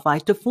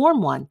qualified to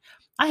form one.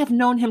 I have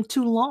known him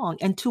too long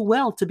and too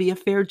well to be a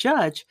fair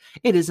judge.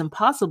 It is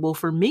impossible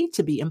for me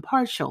to be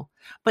impartial.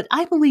 But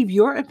I believe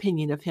your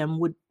opinion of him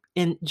would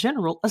in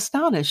general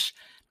astonish,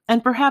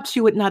 and perhaps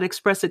you would not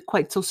express it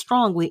quite so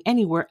strongly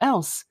anywhere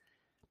else.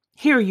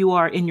 Here you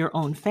are in your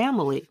own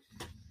family.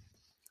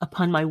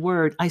 Upon my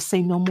word, I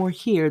say no more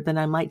here than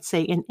I might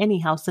say in any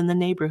house in the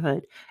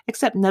neighborhood,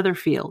 except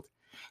Netherfield.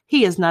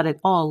 He is not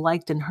at all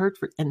liked in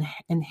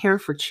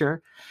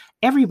Herefordshire.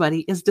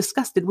 Everybody is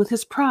disgusted with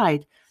his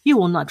pride. You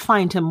will not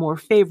find him more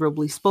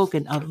favorably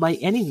spoken of by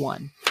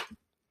anyone."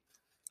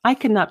 "I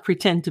cannot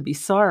pretend to be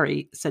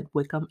sorry," said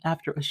Wickham,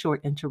 after a short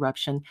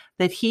interruption,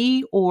 "that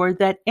he or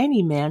that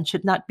any man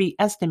should not be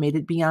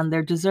estimated beyond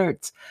their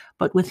deserts.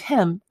 But with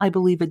him, I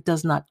believe it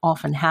does not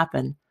often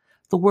happen.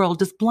 The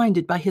world is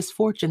blinded by his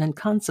fortune and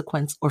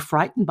consequence, or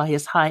frightened by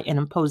his high and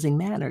imposing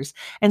manners,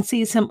 and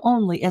sees him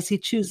only as he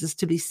chooses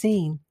to be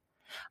seen.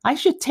 I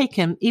should take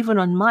him, even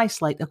on my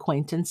slight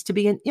acquaintance, to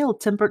be an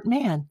ill-tempered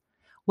man."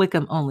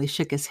 Wickham only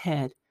shook his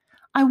head.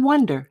 "I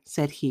wonder,"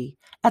 said he,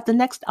 "at the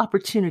next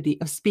opportunity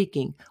of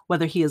speaking,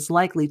 whether he is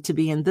likely to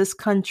be in this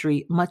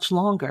country much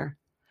longer."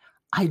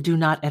 "I do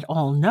not at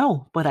all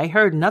know, but I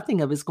heard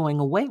nothing of his going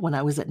away when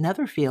I was at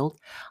Netherfield.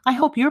 I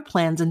hope your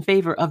plans in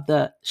favor of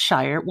the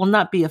shire will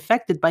not be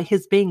affected by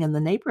his being in the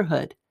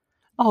neighborhood."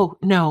 "Oh,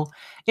 no,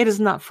 it is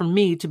not for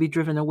me to be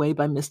driven away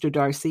by Mr.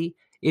 Darcy.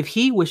 If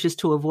he wishes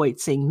to avoid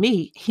seeing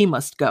me, he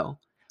must go.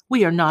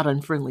 We are not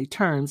on friendly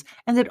terms,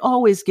 and it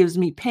always gives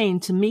me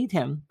pain to meet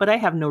him, but I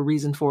have no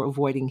reason for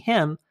avoiding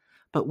him.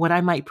 But what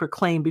I might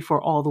proclaim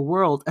before all the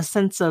world, a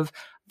sense of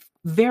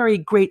very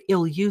great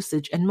ill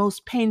usage and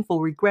most painful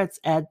regrets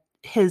at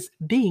his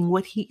being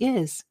what he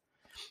is.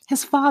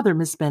 His father,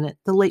 Miss Bennet,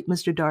 the late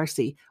Mr.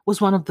 Darcy, was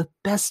one of the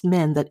best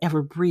men that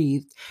ever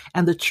breathed,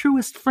 and the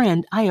truest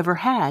friend I ever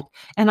had,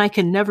 and I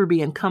can never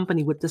be in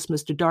company with this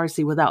Mr.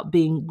 Darcy without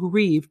being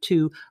grieved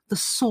to the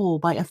soul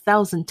by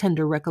 1,000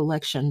 tender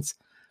recollections.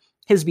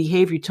 His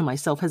behavior to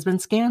myself has been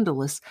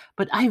scandalous,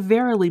 but I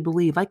verily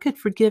believe I could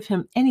forgive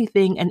him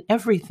anything and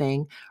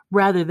everything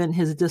rather than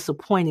his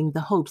disappointing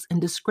the hopes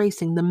and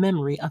disgracing the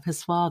memory of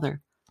his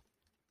father.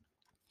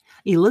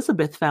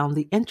 Elizabeth found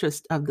the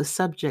interest of the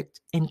subject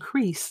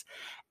increase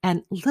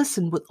and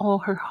listened with all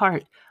her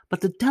heart,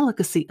 but the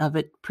delicacy of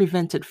it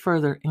prevented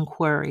further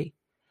inquiry.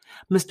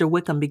 Mr.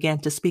 Wickham began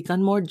to speak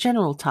on more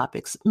general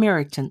topics,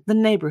 Meryton, the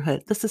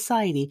neighborhood, the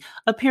society,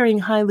 appearing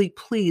highly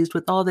pleased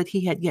with all that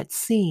he had yet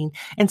seen,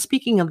 and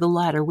speaking of the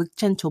latter with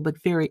gentle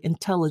but very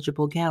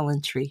intelligible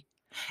gallantry.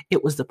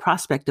 It was the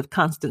prospect of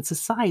constant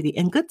society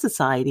and good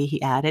society, he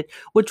added,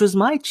 which was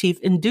my chief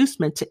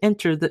inducement to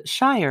enter the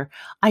shire.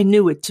 I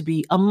knew it to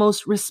be a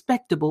most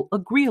respectable,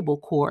 agreeable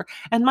corps,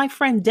 and my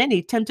friend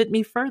Denny tempted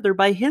me further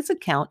by his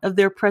account of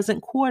their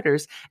present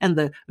quarters and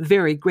the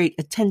very great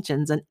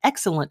attentions and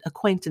excellent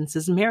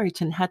acquaintances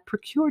Meryton had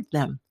procured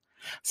them.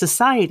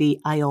 Society,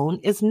 I own,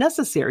 is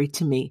necessary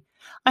to me.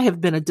 I have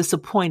been a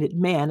disappointed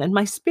man, and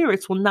my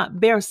spirits will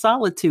not bear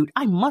solitude.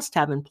 I must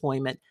have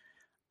employment.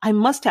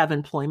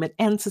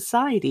 And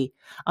society.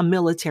 A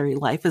military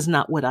life is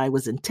not what I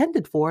was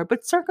intended for,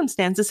 but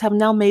circumstances have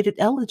now made it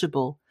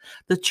eligible.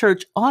 The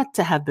church ought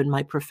to have been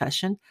my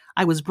profession.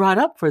 I was brought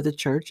up for the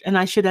church, and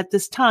I should at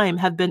this time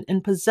have been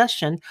in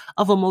possession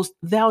of a most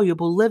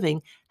valuable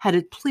living, had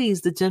it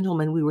pleased the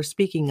gentleman we were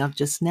speaking of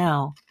just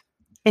now.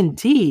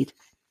 Indeed,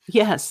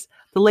 yes,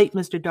 the late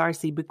Mr.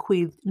 Darcy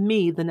bequeathed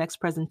me the next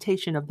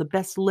presentation of the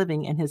best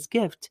living in his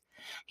gift.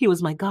 He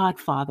was my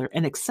godfather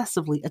and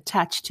excessively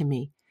attached to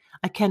me.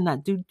 I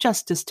cannot do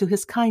justice to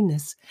his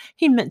kindness.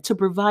 He meant to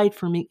provide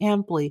for me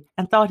amply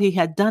and thought he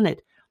had done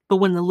it, but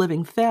when the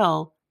living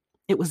fell,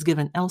 it was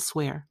given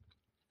elsewhere.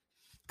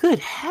 Good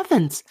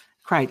heavens,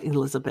 cried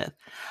Elizabeth.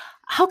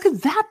 How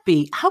could that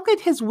be? How could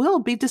his will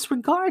be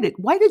disregarded?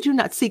 Why did you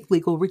not seek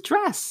legal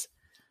redress?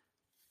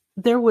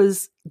 There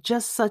was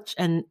just such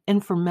an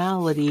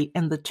informality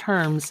in the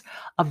terms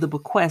of the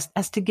bequest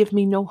as to give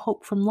me no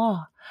hope from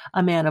law.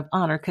 A man of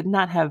honor could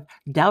not have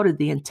doubted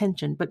the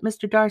intention, but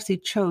Mr. Darcy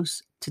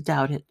chose to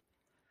doubt it,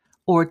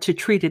 or to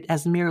treat it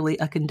as merely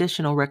a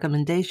conditional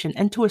recommendation,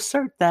 and to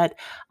assert that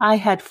I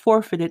had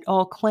forfeited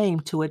all claim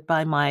to it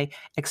by my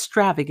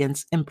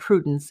extravagance,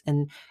 imprudence,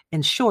 and,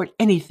 in short,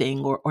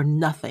 anything or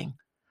nothing.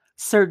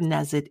 Certain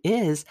as it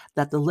is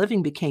that the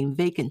living became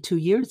vacant 2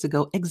 years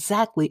ago,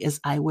 exactly as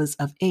I was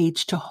of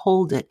age to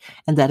hold it,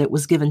 and that it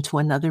was given to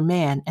another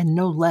man, and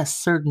no less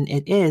certain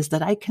it is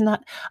that I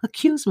cannot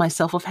accuse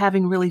myself of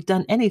having really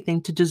done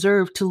anything to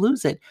deserve to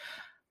lose it.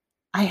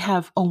 I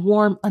have a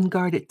warm,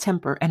 unguarded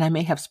temper, and I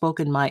may have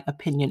spoken my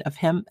opinion of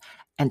him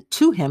and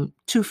to him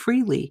too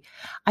freely.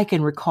 I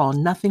can recall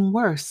nothing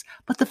worse,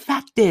 but the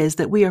fact is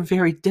that we are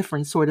very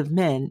different sort of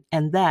men,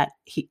 and that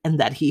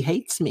he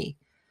hates me.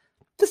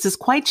 This is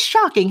quite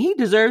shocking. He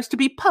deserves to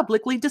be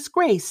publicly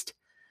disgraced.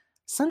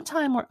 Some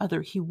time or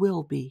other he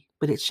will be,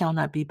 but it shall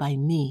not be by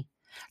me.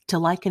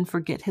 Till I can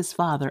forget his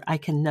father, I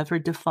can never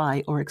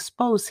defy or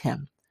expose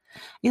him.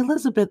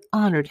 Elizabeth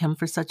honored him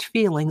for such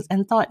feelings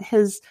and thought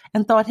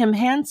him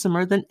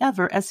handsomer than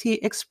ever as he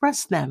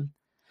expressed them.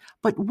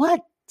 But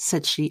what,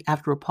 said she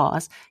after a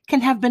pause, can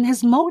have been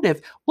his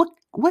motive?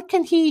 What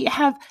can he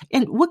have,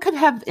 and what could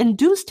have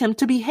induced him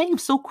to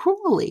behave so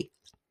cruelly?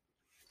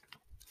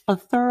 A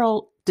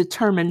thorough,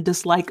 determined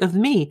dislike of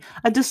me,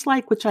 a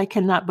dislike which I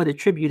cannot but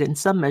attribute in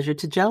some measure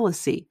to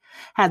jealousy.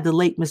 Had the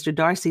late Mr.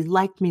 Darcy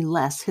liked me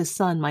less, his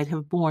son might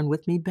have borne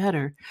with me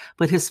better,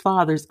 but his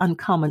father's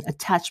uncommon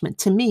attachment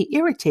to me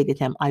irritated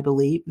him, I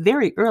believe,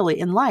 very early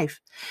in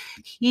life.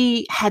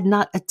 He had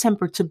not a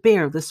temper to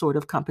bear the sort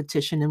of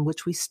competition in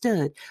which we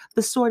stood,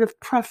 the sort of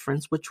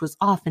preference which was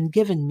often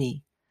given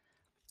me.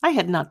 I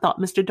had not thought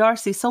Mr.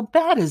 Darcy so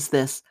bad as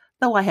this,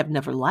 though I have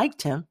never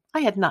liked him. I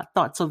had not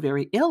thought so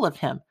very ill of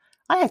him.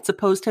 I had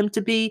supposed him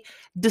to be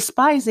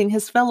despising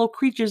his fellow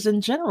creatures in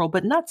general,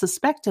 but not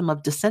suspect him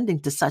of descending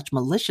to such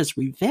malicious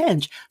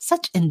revenge,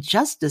 such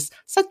injustice,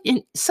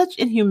 such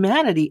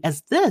inhumanity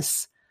as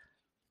this.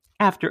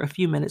 After a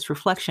few minutes'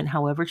 reflection,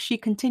 however, she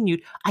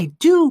continued, I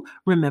do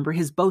remember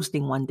his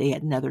boasting one day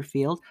at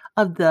Netherfield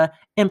of the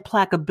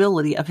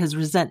implacability of his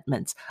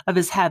resentments, of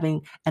his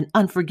having an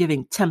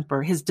unforgiving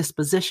temper. His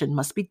disposition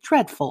must be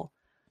dreadful.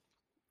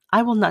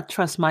 I will not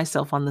trust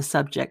myself on the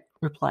subject,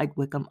 replied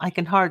Wickham. I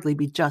can hardly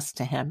be just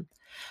to him.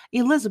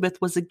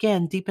 Elizabeth was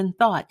again deep in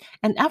thought,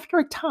 and after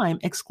a time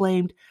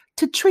exclaimed,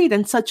 to treat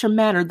in such a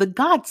manner the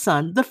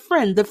godson, the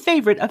friend, the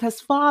favorite of his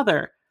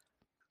father.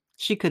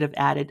 She could have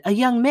added, a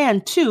young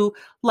man, too,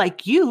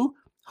 like you,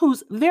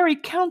 whose very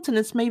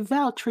countenance may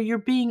vouch for your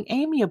being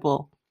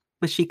amiable.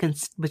 But she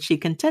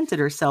contented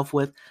herself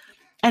with,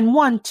 and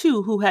one,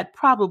 too, who had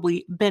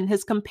probably been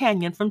his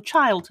companion from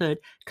childhood,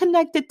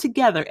 connected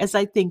together, as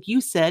I think you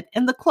said,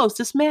 in the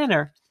closest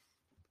manner.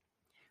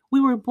 We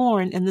were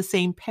born in the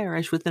same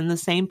parish within the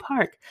same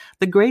park.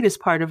 The greatest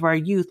part of our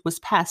youth was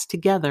passed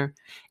together,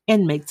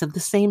 inmates of the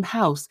same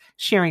house,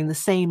 sharing the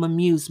same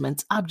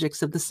amusements,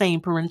 objects of the same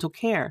parental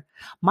care.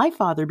 My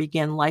father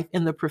began life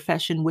in the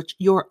profession which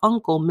your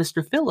uncle,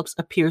 Mr. Phillips,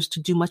 appears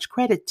to do much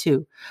credit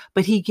to,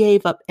 but he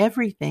gave up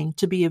everything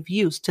to be of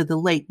use to the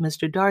late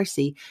Mr.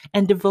 Darcy,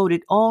 and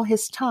devoted all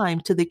his time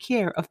to the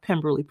care of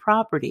Pemberley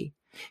property.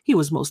 He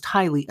was most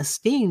highly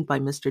esteemed by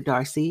Mr.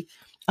 Darcy,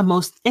 a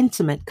most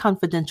intimate,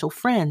 confidential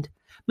friend.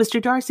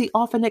 Mr. Darcy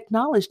often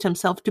acknowledged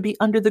himself to be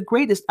under the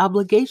greatest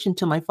obligation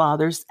to my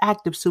father's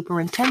active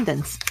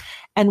superintendence,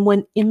 and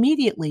when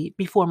immediately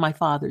before my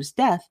father's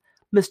death,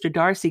 Mr.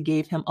 Darcy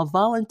gave him a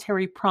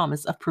voluntary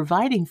promise of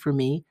providing for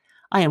me,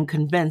 I am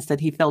convinced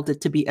that he felt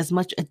it to be as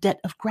much a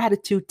debt of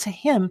gratitude to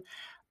him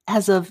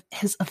as of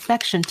his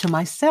affection to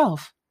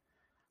myself.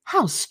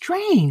 How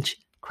strange!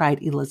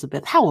 Cried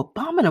Elizabeth. How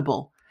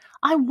abominable!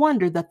 I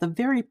wonder that the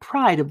very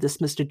pride of this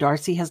Mr.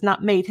 Darcy has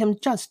not made him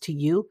just to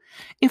you,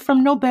 if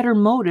from no better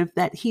motive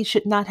that he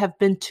should not have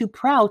been too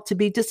proud to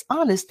be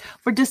dishonest,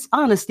 for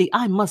dishonesty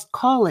I must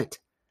call it.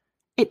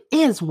 It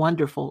is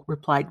wonderful,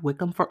 replied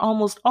Wickham, for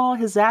almost all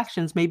his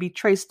actions may be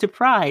traced to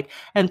pride,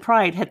 and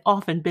pride had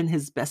often been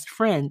his best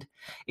friend.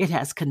 It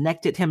has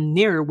connected him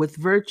nearer with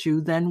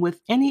virtue than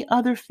with any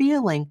other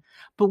feeling,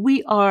 but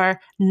we are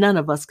none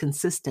of us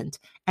consistent,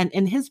 and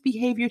in his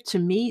behavior to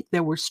me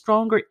there were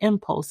stronger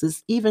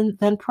impulses even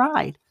than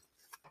pride.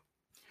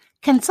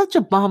 Can such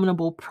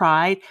abominable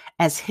pride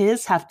as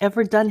his have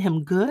ever done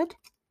him good?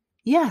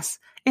 Yes,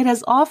 it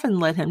has often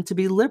led him to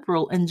be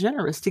liberal and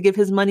generous, to give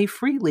his money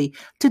freely,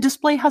 to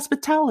display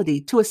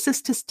hospitality, to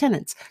assist his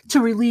tenants,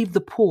 to relieve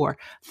the poor.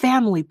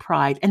 Family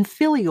pride and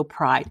filial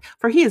pride,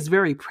 for he is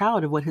very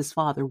proud of what his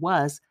father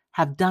was,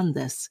 have done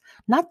this,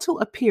 not to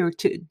appear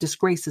to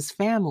disgrace his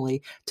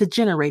family, to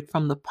generate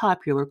from the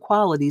popular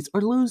qualities,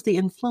 or lose the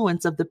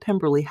influence of the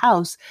Pemberley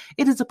house.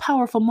 It is a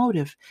powerful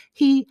motive.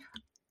 He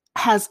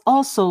has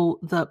also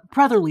the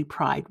brotherly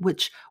pride,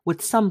 which,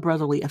 with some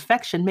brotherly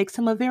affection, makes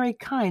him a very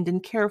kind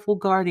and careful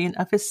guardian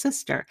of his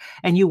sister,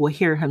 and you will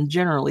hear him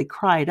generally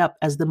cried up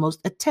as the most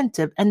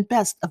attentive and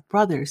best of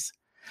brothers.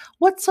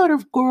 What sort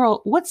of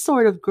girl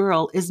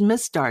is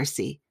Miss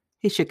Darcy?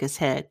 He shook his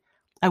head.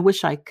 I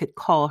wish I could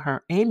call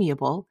her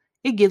amiable.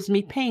 It gives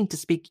me pain to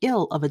speak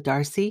ill of a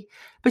Darcy,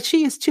 but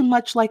she is too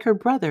much like her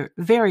brother,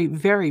 very,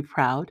 very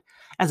proud.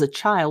 As a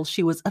child,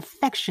 she was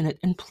affectionate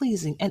and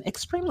pleasing and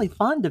extremely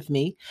fond of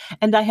me,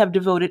 and I have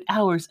devoted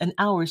hours and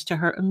hours to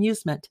her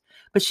amusement.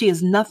 But she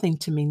is nothing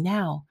to me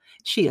now.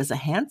 She is a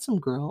handsome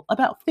girl,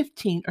 about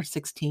 15 or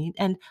 16,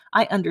 and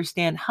I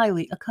understand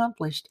highly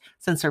accomplished.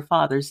 Since her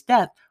father's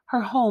death,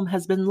 her home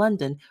has been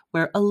London,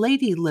 where a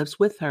lady lives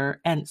with her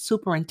and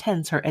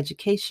superintends her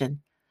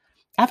education.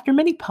 After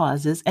many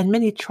pauses and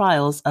many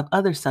trials of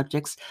other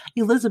subjects,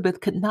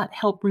 Elizabeth could not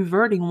help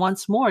reverting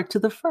once more to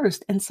the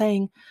first and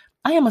saying,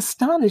 I am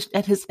astonished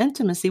at his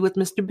intimacy with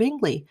Mr.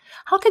 Bingley.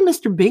 How can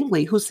Mr.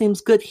 Bingley, who seems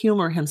good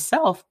humor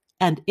himself,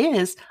 and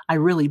is, I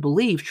really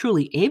believe,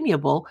 truly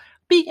amiable,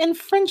 be in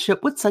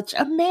friendship with such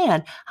a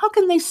man? How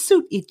can they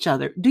suit each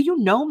other? Do you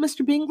know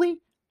Mr. Bingley?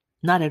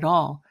 Not at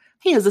all.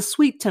 He is a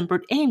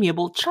sweet-tempered,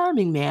 amiable,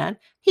 charming man.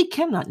 He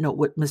cannot know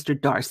what Mr.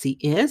 Darcy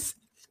is.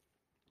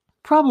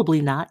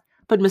 Probably not.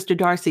 But Mr.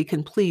 Darcy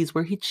can please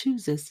where he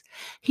chooses.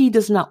 He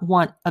does not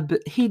want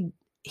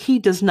he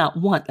does not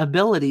want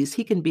abilities.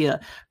 He can be a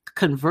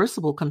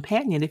conversible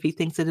companion if he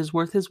thinks it is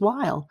worth his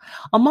while.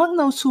 Among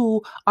those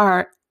who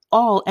are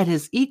all at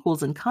his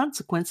equals in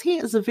consequence, he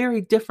is a very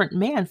different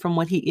man from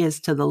what he is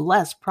to the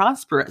less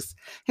prosperous.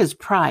 His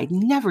pride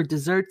never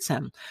deserts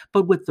him,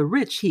 but with the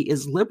rich he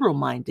is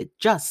liberal-minded,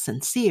 just,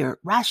 sincere,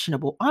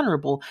 rational,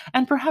 honorable,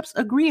 and perhaps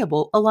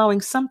agreeable,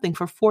 allowing something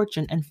for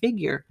fortune and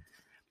figure.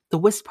 The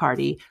whist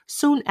party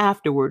soon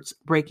afterwards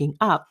breaking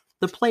up,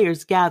 the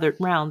players gathered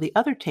round the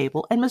other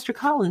table, and Mr.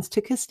 Collins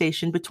took his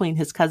station between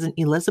his cousin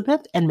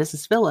Elizabeth and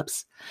Mrs.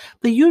 Phillips.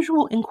 The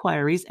usual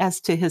inquiries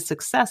as to his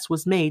success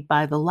was made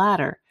by the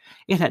latter.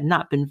 It had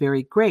not been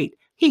very great.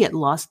 He had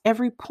lost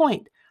every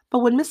point. But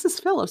when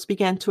Mrs. Phillips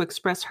began to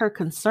express her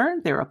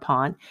concern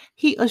thereupon,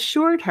 he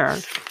assured her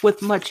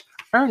with much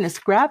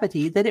earnest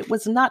gravity that it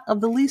was not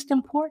of the least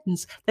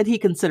importance, that he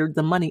considered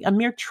the money a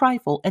mere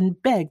trifle, and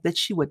begged that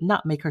she would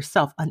not make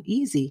herself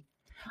uneasy.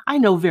 I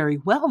know very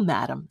well,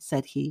 madam,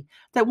 said he,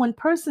 that when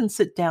persons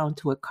sit down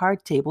to a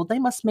card table, they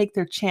must make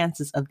their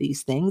chances of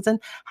these things, and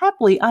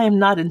happily I am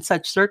not in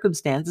such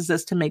circumstances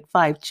as to make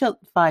 5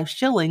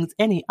 shillings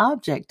any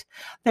object.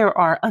 There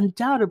are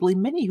undoubtedly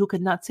many who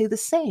could not say the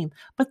same,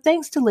 but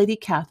thanks to Lady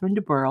Catherine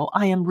de Bourgh,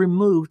 I am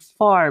removed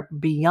far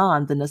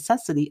beyond the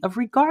necessity of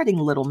regarding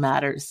little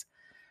matters.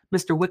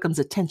 Mr. Wickham's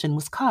attention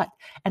was caught,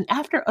 and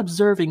after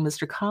observing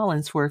Mr.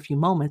 Collins for a few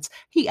moments,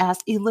 he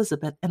asked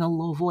Elizabeth in a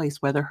low voice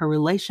whether her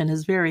relation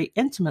is very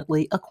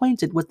intimately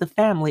acquainted with the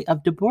family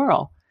of de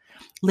Bourgh.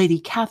 Lady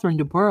Catherine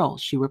de Bourgh,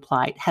 she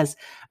replied, has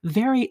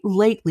very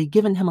lately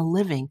given him a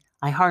living.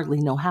 I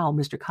hardly know how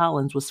Mr.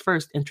 Collins was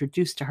first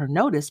introduced to her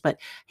notice, but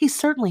he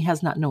certainly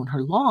has not known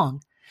her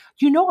long.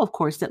 You know, of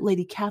course, that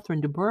Lady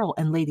Catherine de Burgh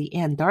and Lady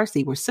Anne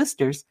Darcy were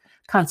sisters,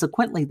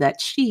 consequently that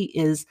she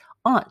is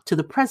aunt to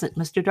the present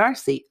Mr.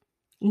 Darcy.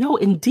 No,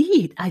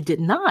 indeed, I did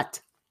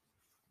not.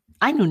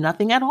 I knew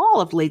nothing at all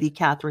of Lady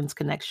Catherine's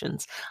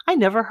connections. I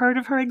never heard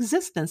of her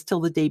existence till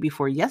the day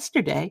before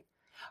yesterday.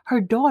 Her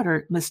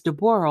daughter, Miss de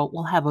Bourgh,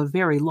 will have a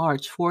very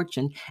large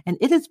fortune, and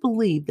it is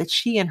believed that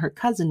she and her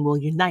cousin will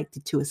unite the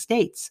two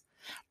estates.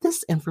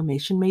 This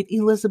information made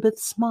Elizabeth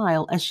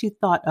smile as she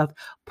thought of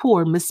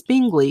poor Miss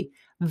Bingley.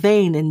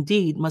 Vain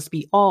indeed must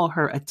be all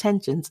her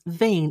attentions,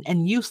 vain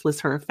and useless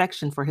her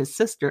affection for his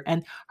sister,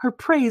 and her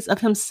praise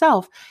of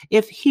himself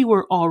if he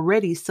were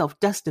already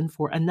self-destined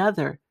for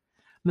another.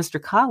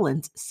 Mr.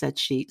 Collins, said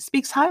she,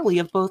 speaks highly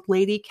of both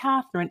Lady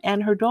Catherine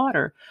and her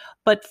daughter,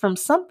 but from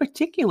some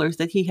particulars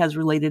that he has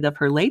related of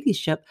her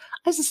ladyship,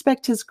 I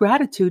suspect his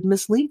gratitude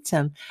misleads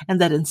him,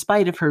 and that in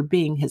spite of her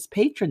being his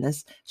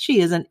patroness, she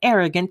is an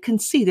arrogant,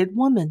 conceited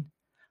woman.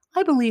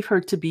 I believe her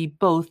to be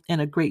both in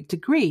a great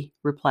degree,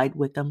 replied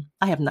Wickham.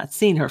 I have not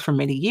seen her for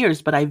many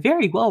years, but I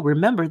very well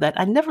remember that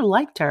I never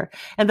liked her,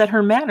 and that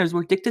her manners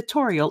were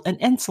dictatorial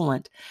and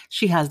insolent.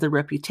 She has the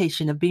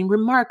reputation of being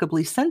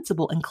remarkably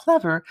sensible and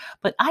clever,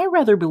 but I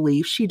rather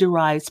believe she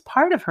derives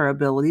part of her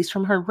abilities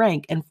from her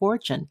rank and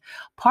fortune,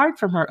 part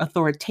from her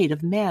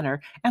authoritative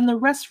manner, and the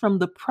rest from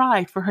the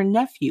pride for her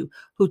nephew,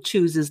 who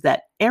chooses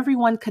that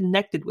everyone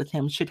connected with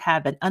him should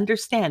have an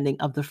understanding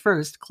of the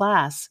first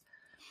class.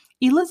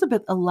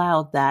 Elizabeth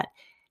allowed that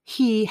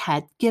he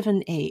had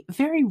given a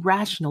very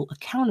rational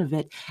account of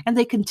it, and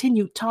they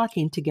continued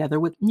talking together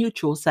with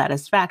mutual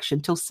satisfaction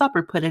till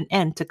supper put an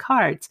end to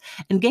cards,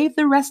 and gave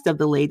the rest of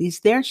the ladies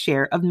their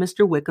share of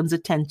Mr. Wickham's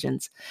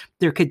attentions.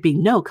 There could be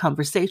no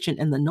conversation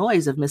in the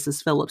noise of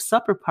Mrs. Phillips's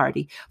supper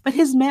party, but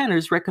his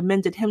manners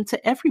recommended him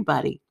to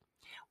everybody.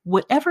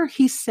 Whatever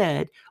he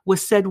said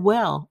was said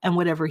well, and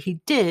whatever he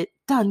did,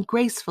 done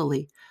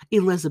gracefully.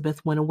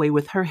 Elizabeth went away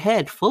with her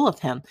head full of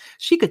him.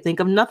 She could think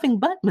of nothing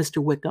but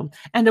Mr. Wickham,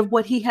 and of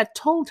what he had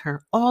told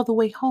her all the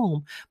way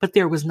home, but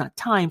there was not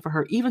time for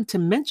her even to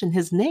mention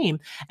his name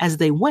as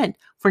they went,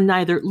 for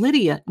neither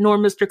Lydia nor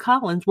Mr.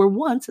 Collins were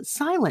once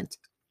silent.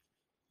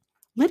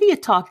 Lydia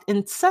talked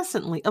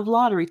incessantly of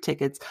lottery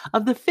tickets,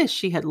 of the fish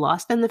she had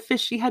lost and the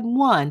fish she had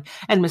won,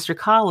 and Mr.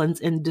 Collins,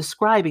 in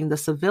describing the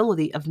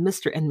civility of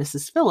Mr. and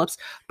Mrs. Phillips,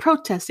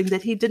 protesting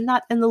that he did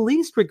not in the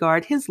least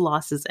regard his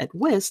losses at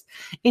whist,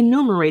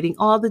 enumerating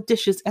all the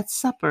dishes at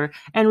supper,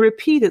 and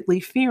repeatedly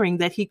fearing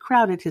that he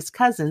crowded his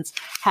cousins,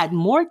 had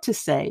more to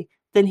say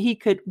than he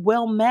could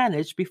well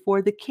manage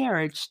before the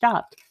carriage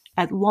stopped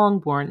at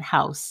Longbourn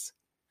House.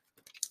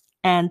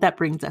 And that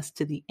brings us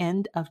to the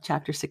end of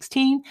chapter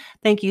 16.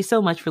 Thank you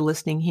so much for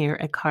listening here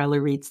at Carla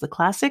Reads the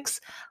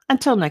Classics.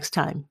 Until next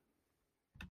time.